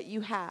desires that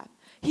you have.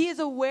 He is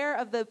aware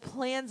of the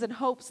plans and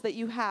hopes that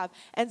you have.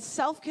 And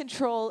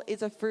self-control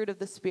is a fruit of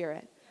the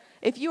Spirit.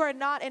 If you are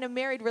not in a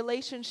married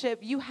relationship,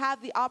 you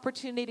have the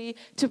opportunity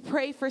to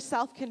pray for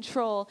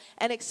self-control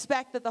and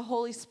expect that the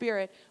Holy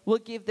Spirit will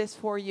give this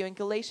for you. In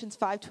Galatians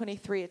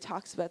 5:23, it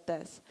talks about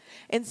this.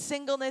 In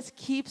singleness,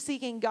 keep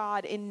seeking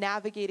God in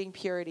navigating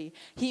purity.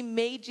 He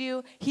made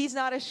you. He's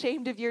not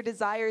ashamed of your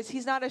desires.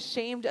 He's not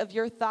ashamed of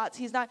your thoughts.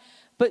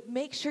 But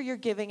make sure you're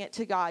giving it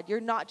to God.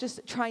 You're not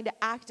just trying to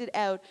act it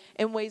out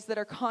in ways that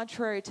are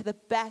contrary to the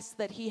best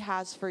that He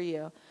has for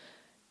you.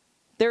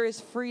 There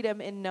is freedom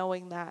in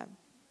knowing that.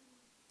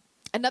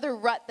 Another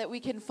rut that we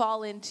can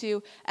fall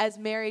into as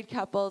married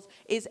couples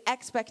is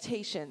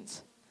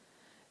expectations.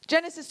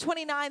 Genesis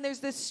 29, there's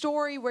this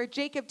story where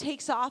Jacob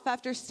takes off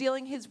after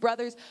stealing his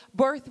brother's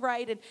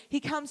birthright, and he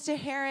comes to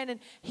Haran, and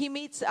he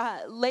meets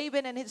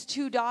Laban and his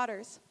 2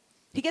 daughters.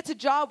 He gets a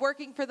job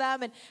working for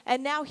them,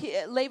 and now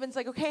Laban's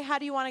like, okay, how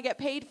do you want to get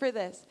paid for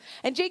this?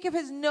 And Jacob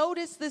has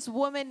noticed this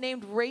woman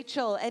named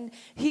Rachel, and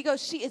he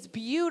goes, she is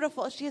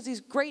beautiful. She has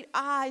these great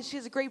eyes. She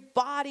has a great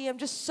body. I'm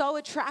just so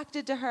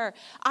attracted to her.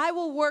 I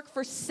will work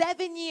for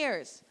 7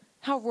 years.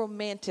 How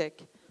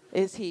romantic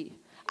is he?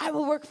 I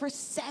will work for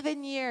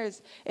 7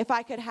 years if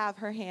I could have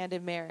her hand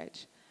in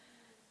marriage.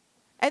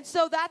 And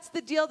so that's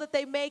the deal that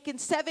they make, and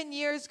 7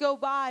 years go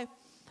by,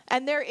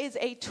 and there is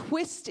a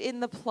twist in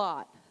the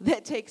plot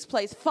that takes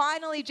place.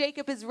 Finally,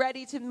 Jacob is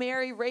ready to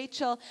marry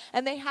Rachel,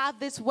 and they have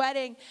this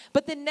wedding.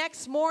 But the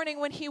next morning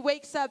when he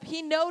wakes up,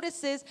 he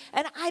notices,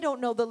 and I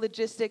don't know the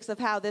logistics of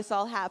how this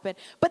all happened,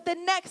 but the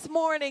next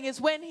morning is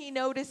when he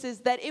notices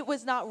that it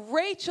was not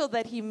Rachel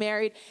that he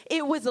married,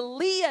 it was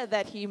Leah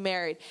that he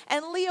married.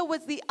 And Leah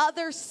was the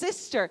other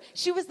sister.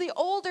 She was the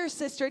older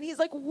sister. And he's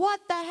like, what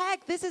the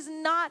heck? This is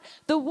not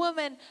the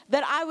woman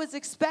that I was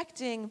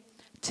expecting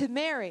to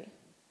marry.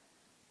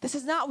 This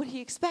is not what he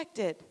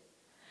expected.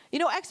 You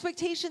know,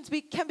 expectations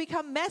can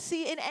become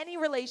messy in any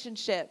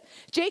relationship.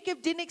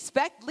 Jacob didn't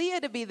expect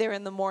Leah to be there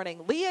in the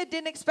morning. Leah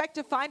didn't expect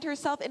to find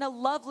herself in a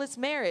loveless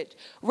marriage.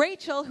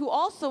 Rachel, who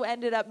also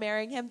ended up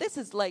marrying him, this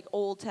is like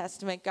Old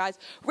Testament, guys.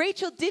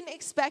 Rachel didn't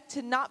expect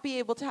to not be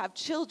able to have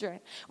children.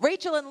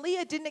 Rachel and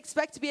Leah didn't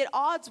expect to be at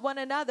odds one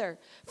another,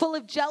 full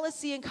of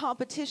jealousy and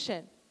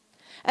competition.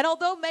 And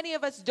although many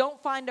of us don't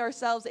find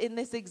ourselves in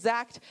this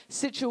exact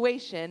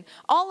situation,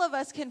 all of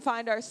us can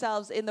find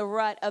ourselves in the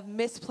rut of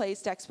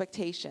misplaced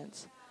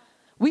expectations.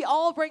 We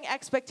all bring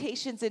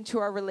expectations into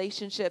our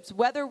relationships,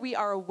 whether we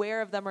are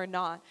aware of them or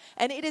not.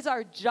 And it is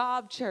our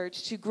job,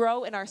 church, to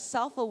grow in our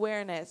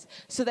self-awareness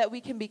so that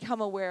we can become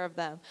aware of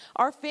them.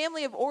 Our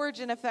family of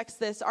origin affects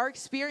this. Our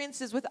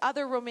experiences with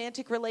other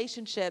romantic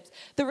relationships,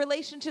 the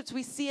relationships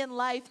we see in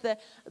life,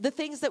 the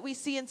things that we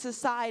see in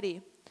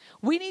society.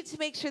 We need to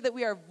make sure that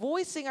we are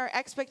voicing our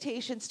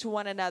expectations to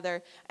one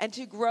another and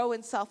to grow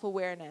in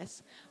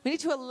self-awareness. We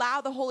need to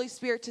allow the Holy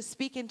Spirit to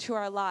speak into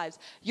our lives.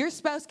 Your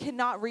spouse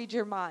cannot read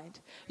your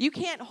mind. You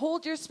can't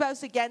hold your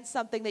spouse against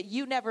something that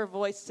you never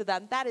voiced to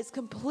them. That is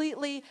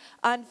completely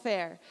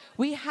unfair.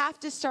 We have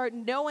to start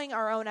knowing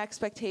our own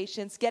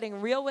expectations, getting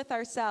real with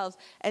ourselves,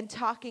 and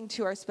talking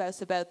to our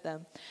spouse about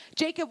them.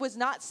 Jacob was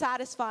not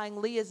satisfying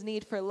Leah's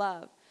need for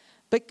love.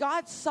 But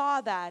God saw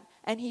that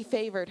and he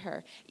favored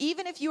her.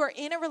 Even if you are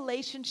in a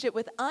relationship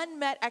with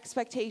unmet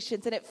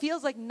expectations and it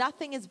feels like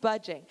nothing is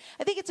budging,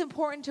 I think it's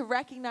important to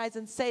recognize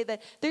and say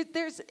that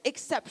there's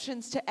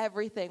exceptions to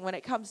everything when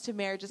it comes to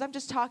marriages. I'm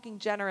just talking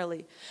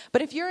generally.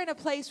 But if you're in a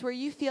place where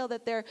you feel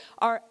that there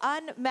are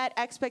unmet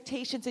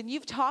expectations and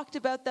you've talked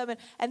about them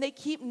and they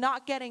keep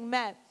not getting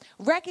met,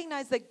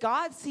 recognize that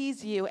God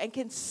sees you and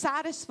can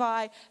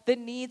satisfy the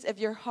needs of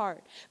your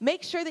heart.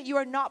 Make sure that you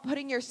are not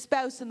putting your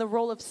spouse in the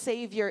role of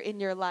savior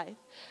in your life.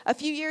 A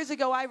few years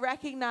ago, I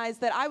recognized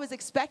that I was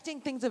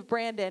expecting things of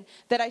Brandon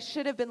that I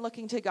should have been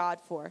looking to God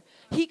for.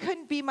 He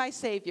couldn't be my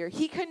savior.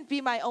 He couldn't be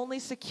my only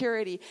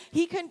security.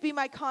 He couldn't be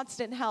my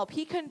constant help.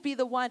 He couldn't be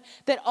the one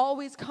that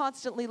always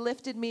constantly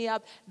lifted me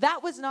up.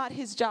 That was not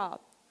his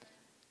job.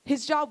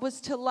 His job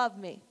was to love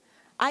me.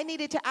 I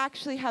needed to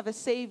actually have a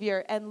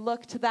savior and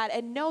look to that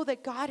and know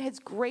that God has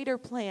greater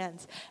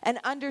plans and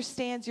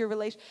understands your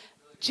relationship.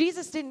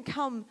 Jesus didn't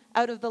come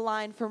out of the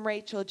line from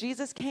Rachel.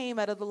 Jesus came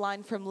out of the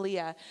line from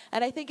Leah.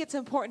 And I think it's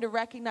important to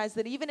recognize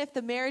that even if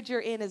the marriage you're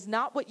in is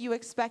not what you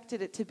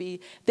expected it to be,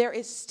 there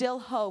is still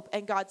hope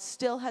and God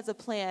still has a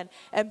plan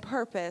and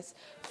purpose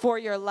for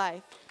your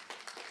life.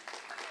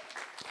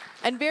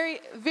 And very,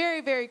 very,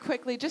 very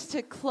quickly, just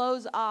to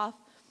close off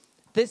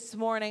this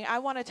morning, I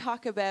want to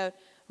talk about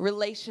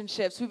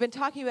relationships. We've been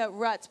talking about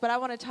ruts, but I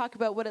want to talk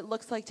about what it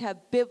looks like to have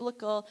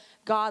biblical,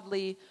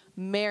 godly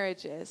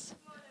marriages.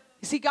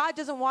 You see, God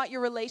doesn't want your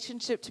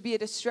relationship to be a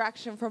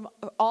distraction from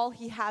all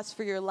he has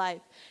for your life.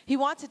 He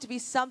wants it to be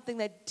something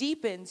that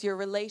deepens your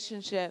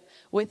relationship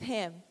with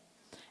him.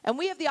 And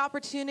we have the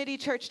opportunity,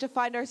 church, to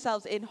find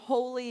ourselves in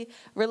holy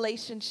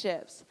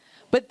relationships.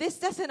 But this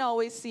doesn't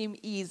always seem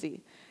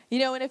easy. You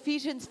know, in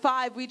Ephesians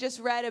 5, we just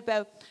read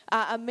about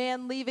a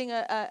man leaving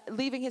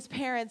his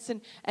parents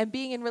and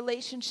being in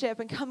relationship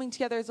and coming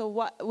together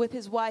with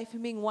his wife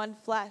and being one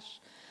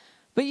flesh.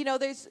 But, you know,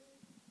 there's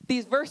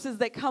these verses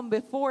that come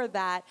before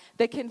that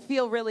can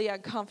feel really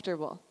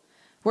uncomfortable,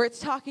 where it's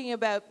talking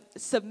about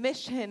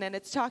submission and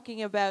it's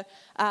talking about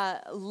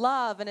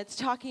love and it's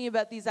talking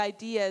about these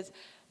ideas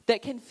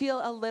that can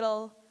feel a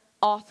little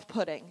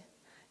off-putting.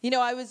 You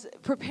know, I was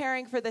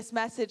preparing for this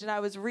message and I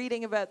was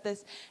reading about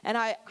this and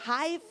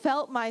I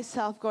felt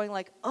myself going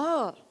like,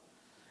 oh,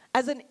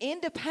 as an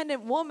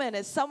independent woman,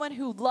 as someone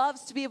who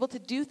loves to be able to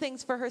do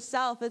things for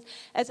herself,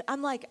 as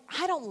I'm like,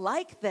 I don't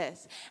like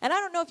this. And I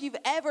don't know if you've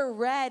ever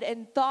read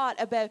and thought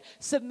about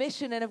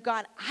submission and have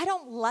gone, I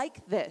don't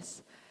like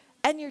this.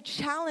 And you're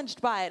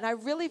challenged by it. And I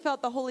really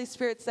felt the Holy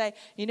Spirit say,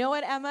 you know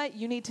what, Emma?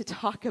 You need to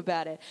talk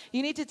about it.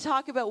 You need to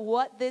talk about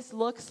what this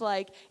looks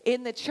like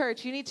in the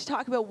church. You need to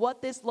talk about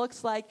what this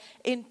looks like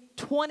in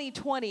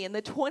 2020, in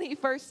the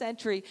 21st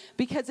century,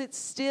 because it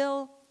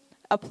still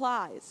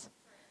applies.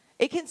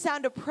 It can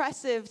sound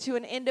oppressive to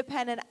an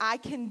independent, I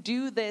can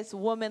do this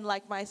woman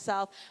like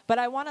myself, but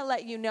I want to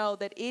let you know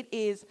that it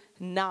is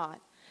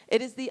not.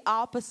 It is the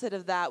opposite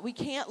of that. We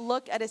can't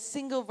look at a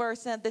single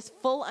verse and have this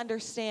full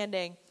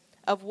understanding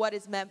of what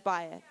is meant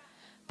by it.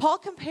 Paul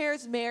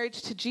compares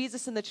marriage to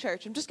Jesus in the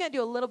church. I'm just going to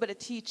do a little bit of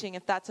teaching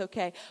if that's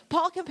okay.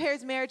 Paul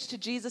compares marriage to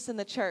Jesus in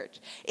the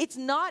church. It's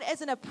not as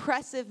an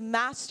oppressive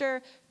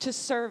master to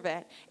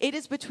servant. It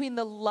is between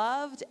the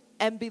loved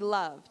and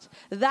beloved.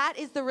 That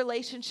is the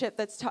relationship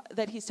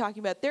that he's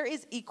talking about. There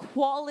is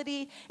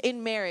equality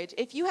in marriage.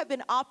 If you have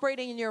been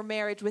operating in your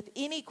marriage with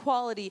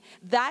inequality,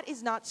 that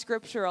is not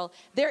scriptural.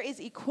 There is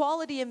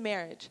equality in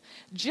marriage.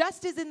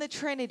 Just as in the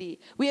Trinity,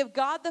 we have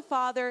God the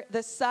Father,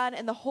 the Son,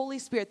 and the Holy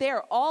Spirit. They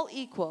are all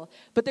equal,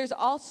 but there's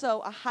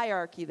also a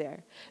hierarchy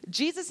there.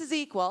 Jesus is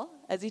equal,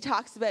 as he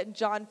talks about in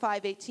John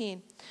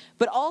 5:18,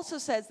 but also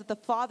says that the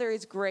Father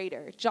is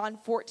greater, John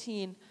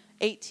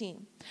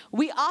 14:18.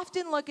 We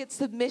often look at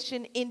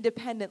submission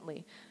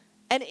independently,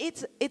 and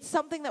it's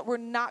something that we're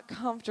not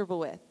comfortable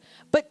with.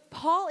 But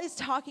Paul is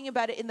talking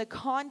about it in the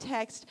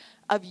context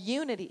of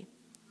unity.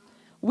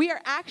 We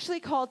are actually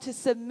called to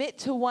submit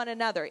to one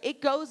another.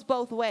 It goes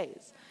both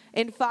ways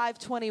in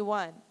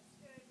 5:21.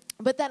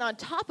 But then on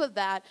top of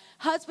that,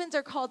 husbands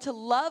are called to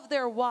love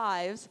their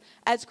wives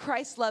as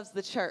Christ loves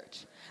the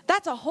church.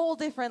 That's a whole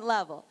different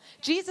level.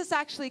 Jesus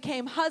actually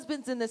came,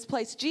 husbands in this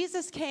place.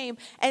 Jesus came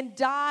and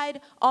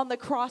died on the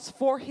cross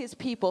for his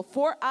people,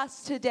 for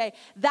us today.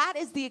 That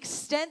is the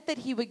extent that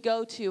he would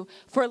go to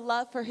for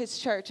love for his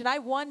church. And I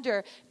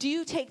wonder, do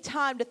you take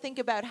time to think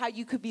about how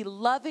you could be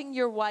loving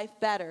your wife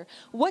better?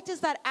 What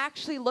does that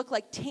actually look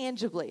like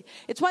tangibly?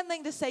 It's one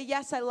thing to say,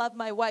 yes, I love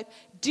my wife.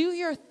 Do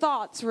your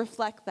thoughts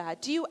reflect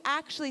that? Do you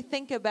actually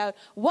think about,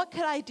 what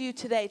could I do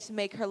today to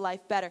make her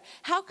life better?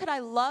 How could I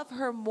love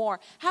her more?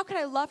 How could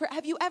I love her?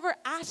 Have you ever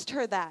asked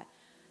her that?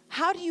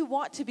 How do you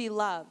want to be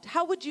loved?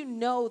 How would you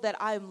know that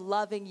I'm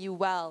loving you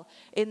well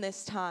in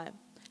this time?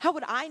 How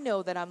would I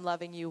know that I'm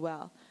loving you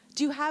well?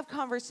 Do you have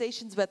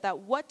conversations about that?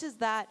 What does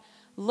that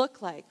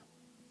look like?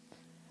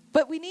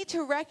 But we need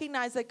to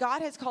recognize that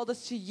God has called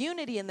us to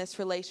unity in this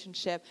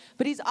relationship,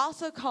 but he's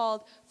also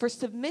called for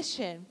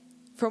submission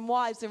from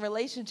wives in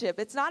relationship.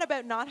 It's not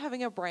about not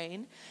having a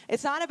brain.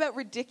 It's not about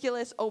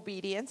ridiculous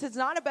obedience. It's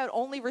not about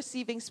only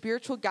receiving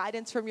spiritual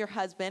guidance from your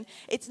husband.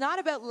 It's not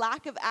about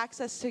lack of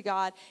access to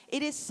God.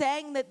 It is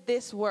saying that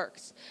this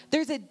works.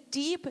 There's a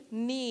deep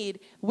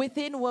need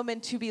within women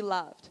to be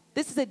loved.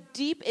 This is a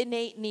deep,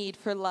 innate need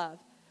for love.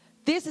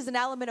 This is an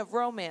element of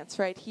romance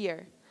right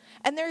here.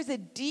 And there is a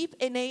deep,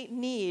 innate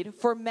need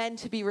for men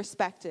to be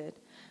respected.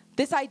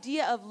 This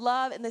idea of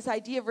love and this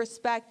idea of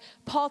respect,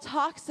 Paul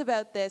talks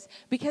about this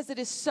because it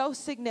is so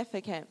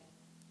significant.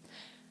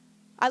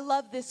 I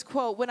love this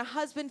quote. When a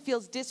husband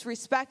feels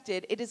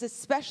disrespected, it is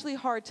especially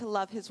hard to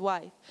love his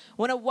wife.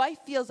 When a wife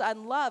feels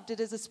unloved, it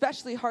is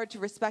especially hard to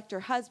respect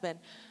her husband.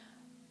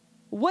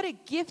 What a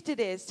gift it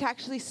is to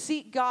actually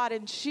seek God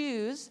and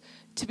choose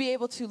to be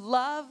able to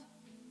love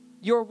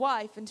your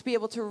wife and to be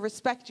able to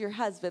respect your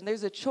husband.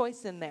 There's a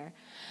choice in there.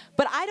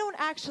 But I don't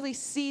actually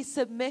see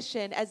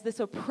submission as this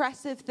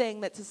oppressive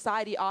thing that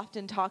society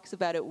often talks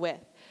about it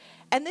with.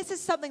 And this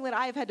is something that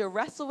I've had to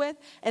wrestle with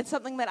and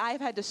something that I've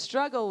had to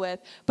struggle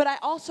with. But I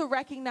also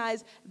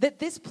recognize that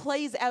this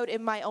plays out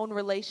in my own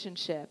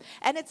relationship.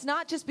 And it's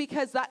not just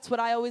because that's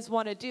what I always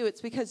want to do. It's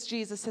because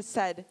Jesus has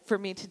said for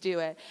me to do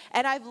it.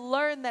 And I've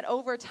learned that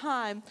over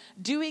time,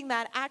 doing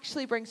that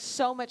actually brings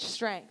so much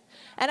strength.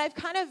 And I've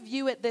kind of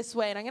view it this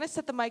way. And I'm going to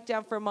set the mic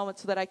down for a moment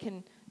so that I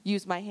can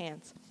use my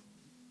hands.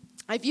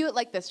 I view it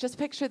like this. Just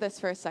picture this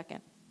for a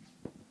second.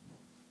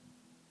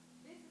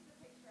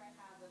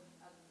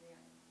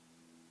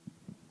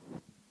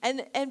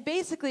 And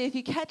basically, if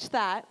you catch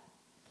that,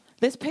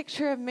 this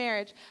picture of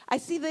marriage, I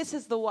see this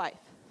as the wife.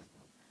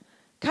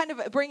 Kind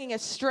of bringing a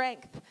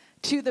strength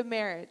to the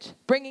marriage.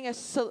 Bringing a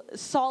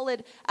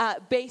solid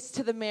base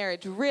to the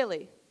marriage,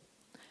 really.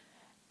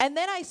 And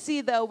then I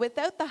see, though,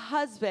 without the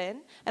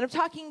husband, and I'm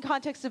talking in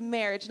context of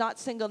marriage, not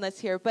singleness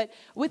here, but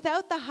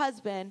without the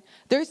husband,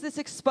 there's this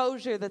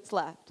exposure that's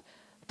left.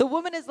 The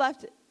woman is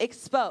left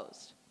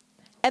exposed.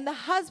 And the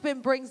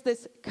husband brings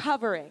this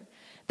covering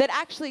that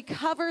actually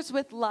covers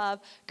with love,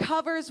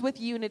 covers with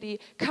unity,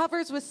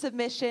 covers with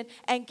submission,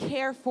 and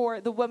care for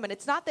the woman.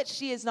 It's not that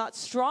she is not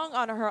strong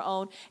on her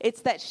own.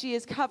 It's that she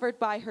is covered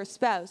by her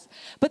spouse.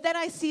 But then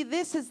I see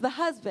this as the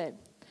husband.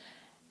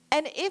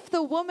 And if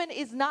the woman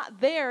is not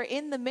there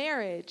in the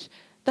marriage,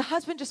 the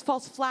husband just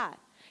falls flat.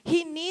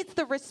 He needs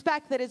the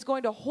respect that is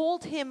going to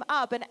hold him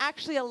up and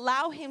actually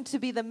allow him to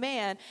be the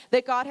man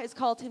that God has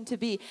called him to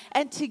be.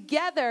 And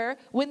together,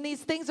 when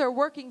these things are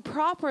working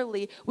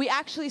properly, we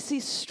actually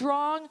see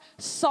strong,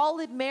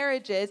 solid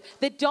marriages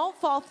that don't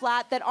fall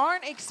flat, that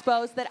aren't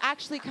exposed, that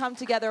actually come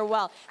together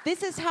well.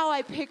 This is how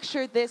I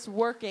picture this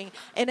working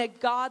in a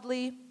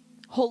godly,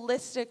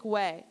 holistic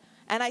way.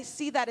 And I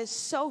see that as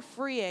so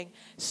freeing,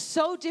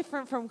 so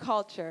different from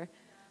culture,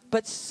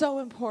 but so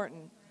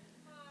important.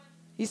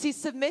 You see,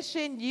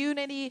 submission,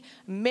 unity,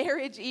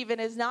 marriage even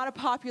is not a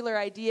popular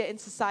idea in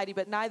society,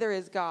 but neither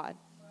is God.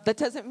 That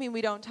doesn't mean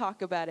we don't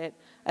talk about it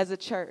as a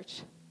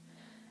church.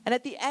 And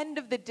at the end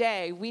of the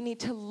day, we need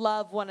to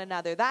love one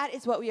another. That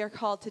is what we are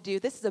called to do.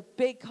 This is a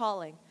big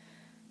calling.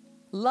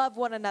 Love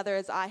one another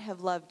as I have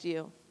loved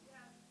you.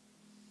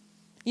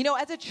 You know,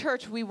 as a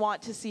church, we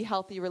want to see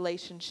healthy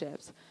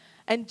relationships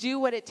and do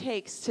what it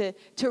takes to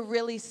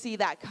really see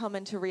that come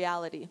into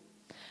reality.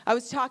 I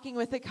was talking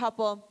with a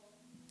couple.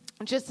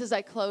 Just as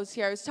I close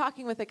here, I was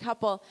talking with a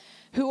couple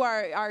who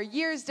are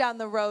years down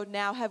the road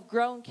now, have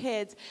grown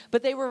kids,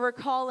 but they were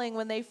recalling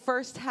when they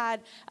first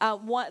had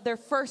their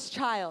first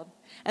child.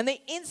 And they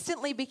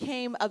instantly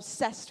became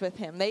obsessed with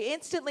him. They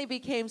instantly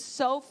became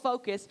so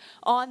focused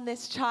on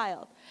this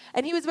child.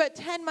 And he was about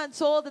 10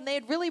 months old, and they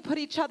had really put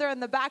each other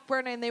on the back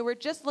burner, and they were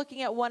just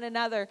looking at one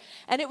another.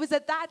 And it was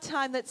at that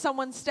time that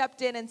someone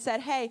stepped in and said,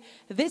 hey,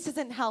 this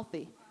isn't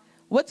healthy.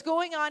 What's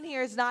going on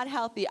here is not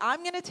healthy.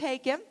 I'm going to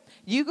take him.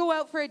 You go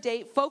out for a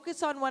date,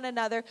 focus on one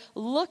another,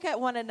 look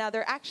at one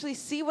another, actually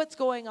see what's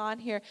going on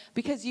here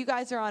because you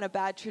guys are on a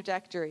bad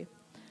trajectory.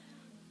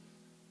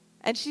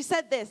 And she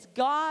said this,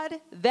 God,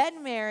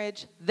 then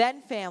marriage,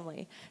 then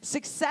family.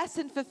 Success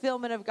and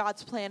fulfillment of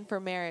God's plan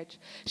for marriage.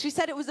 She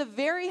said it was a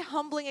very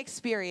humbling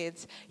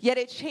experience, yet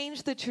it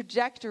changed the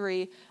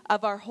trajectory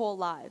of our whole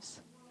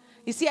lives.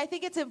 You see, I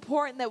think it's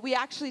important that we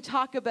actually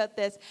talk about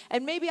this,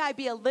 and maybe I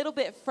be a little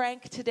bit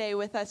frank today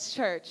with us,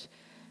 church,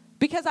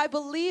 because I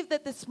believe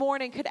that this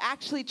morning could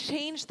actually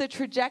change the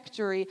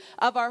trajectory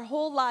of our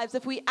whole lives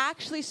if we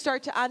actually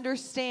start to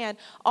understand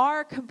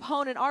our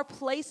component, our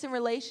place in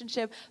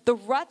relationship, the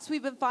ruts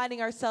we've been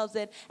finding ourselves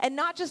in, and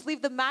not just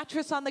leave the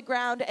mattress on the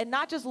ground and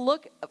not just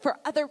look for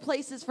other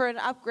places for an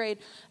upgrade,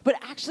 but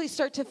actually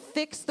start to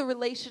fix the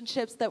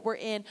relationships that we're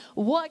in.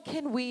 What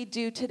can we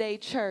do today,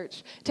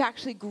 church, to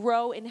actually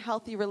grow in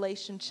healthy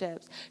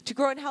relationships, to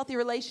grow in healthy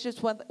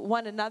relationships with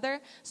one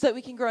another so that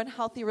we can grow in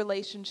healthy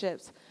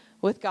relationships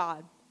with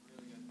God?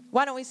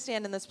 Why don't we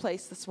stand in this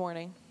place this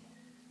morning?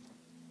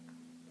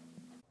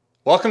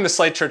 Welcome to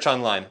Slate Church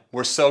Online.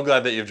 We're so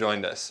glad that you've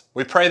joined us.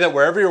 We pray that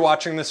wherever you're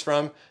watching this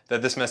from,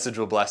 that this message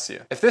will bless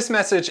you. If this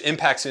message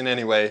impacts you in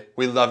any way,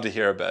 we'd love to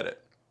hear about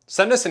it.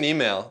 Send us an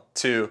email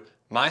to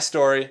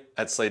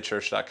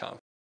mystory@slatechurch.com.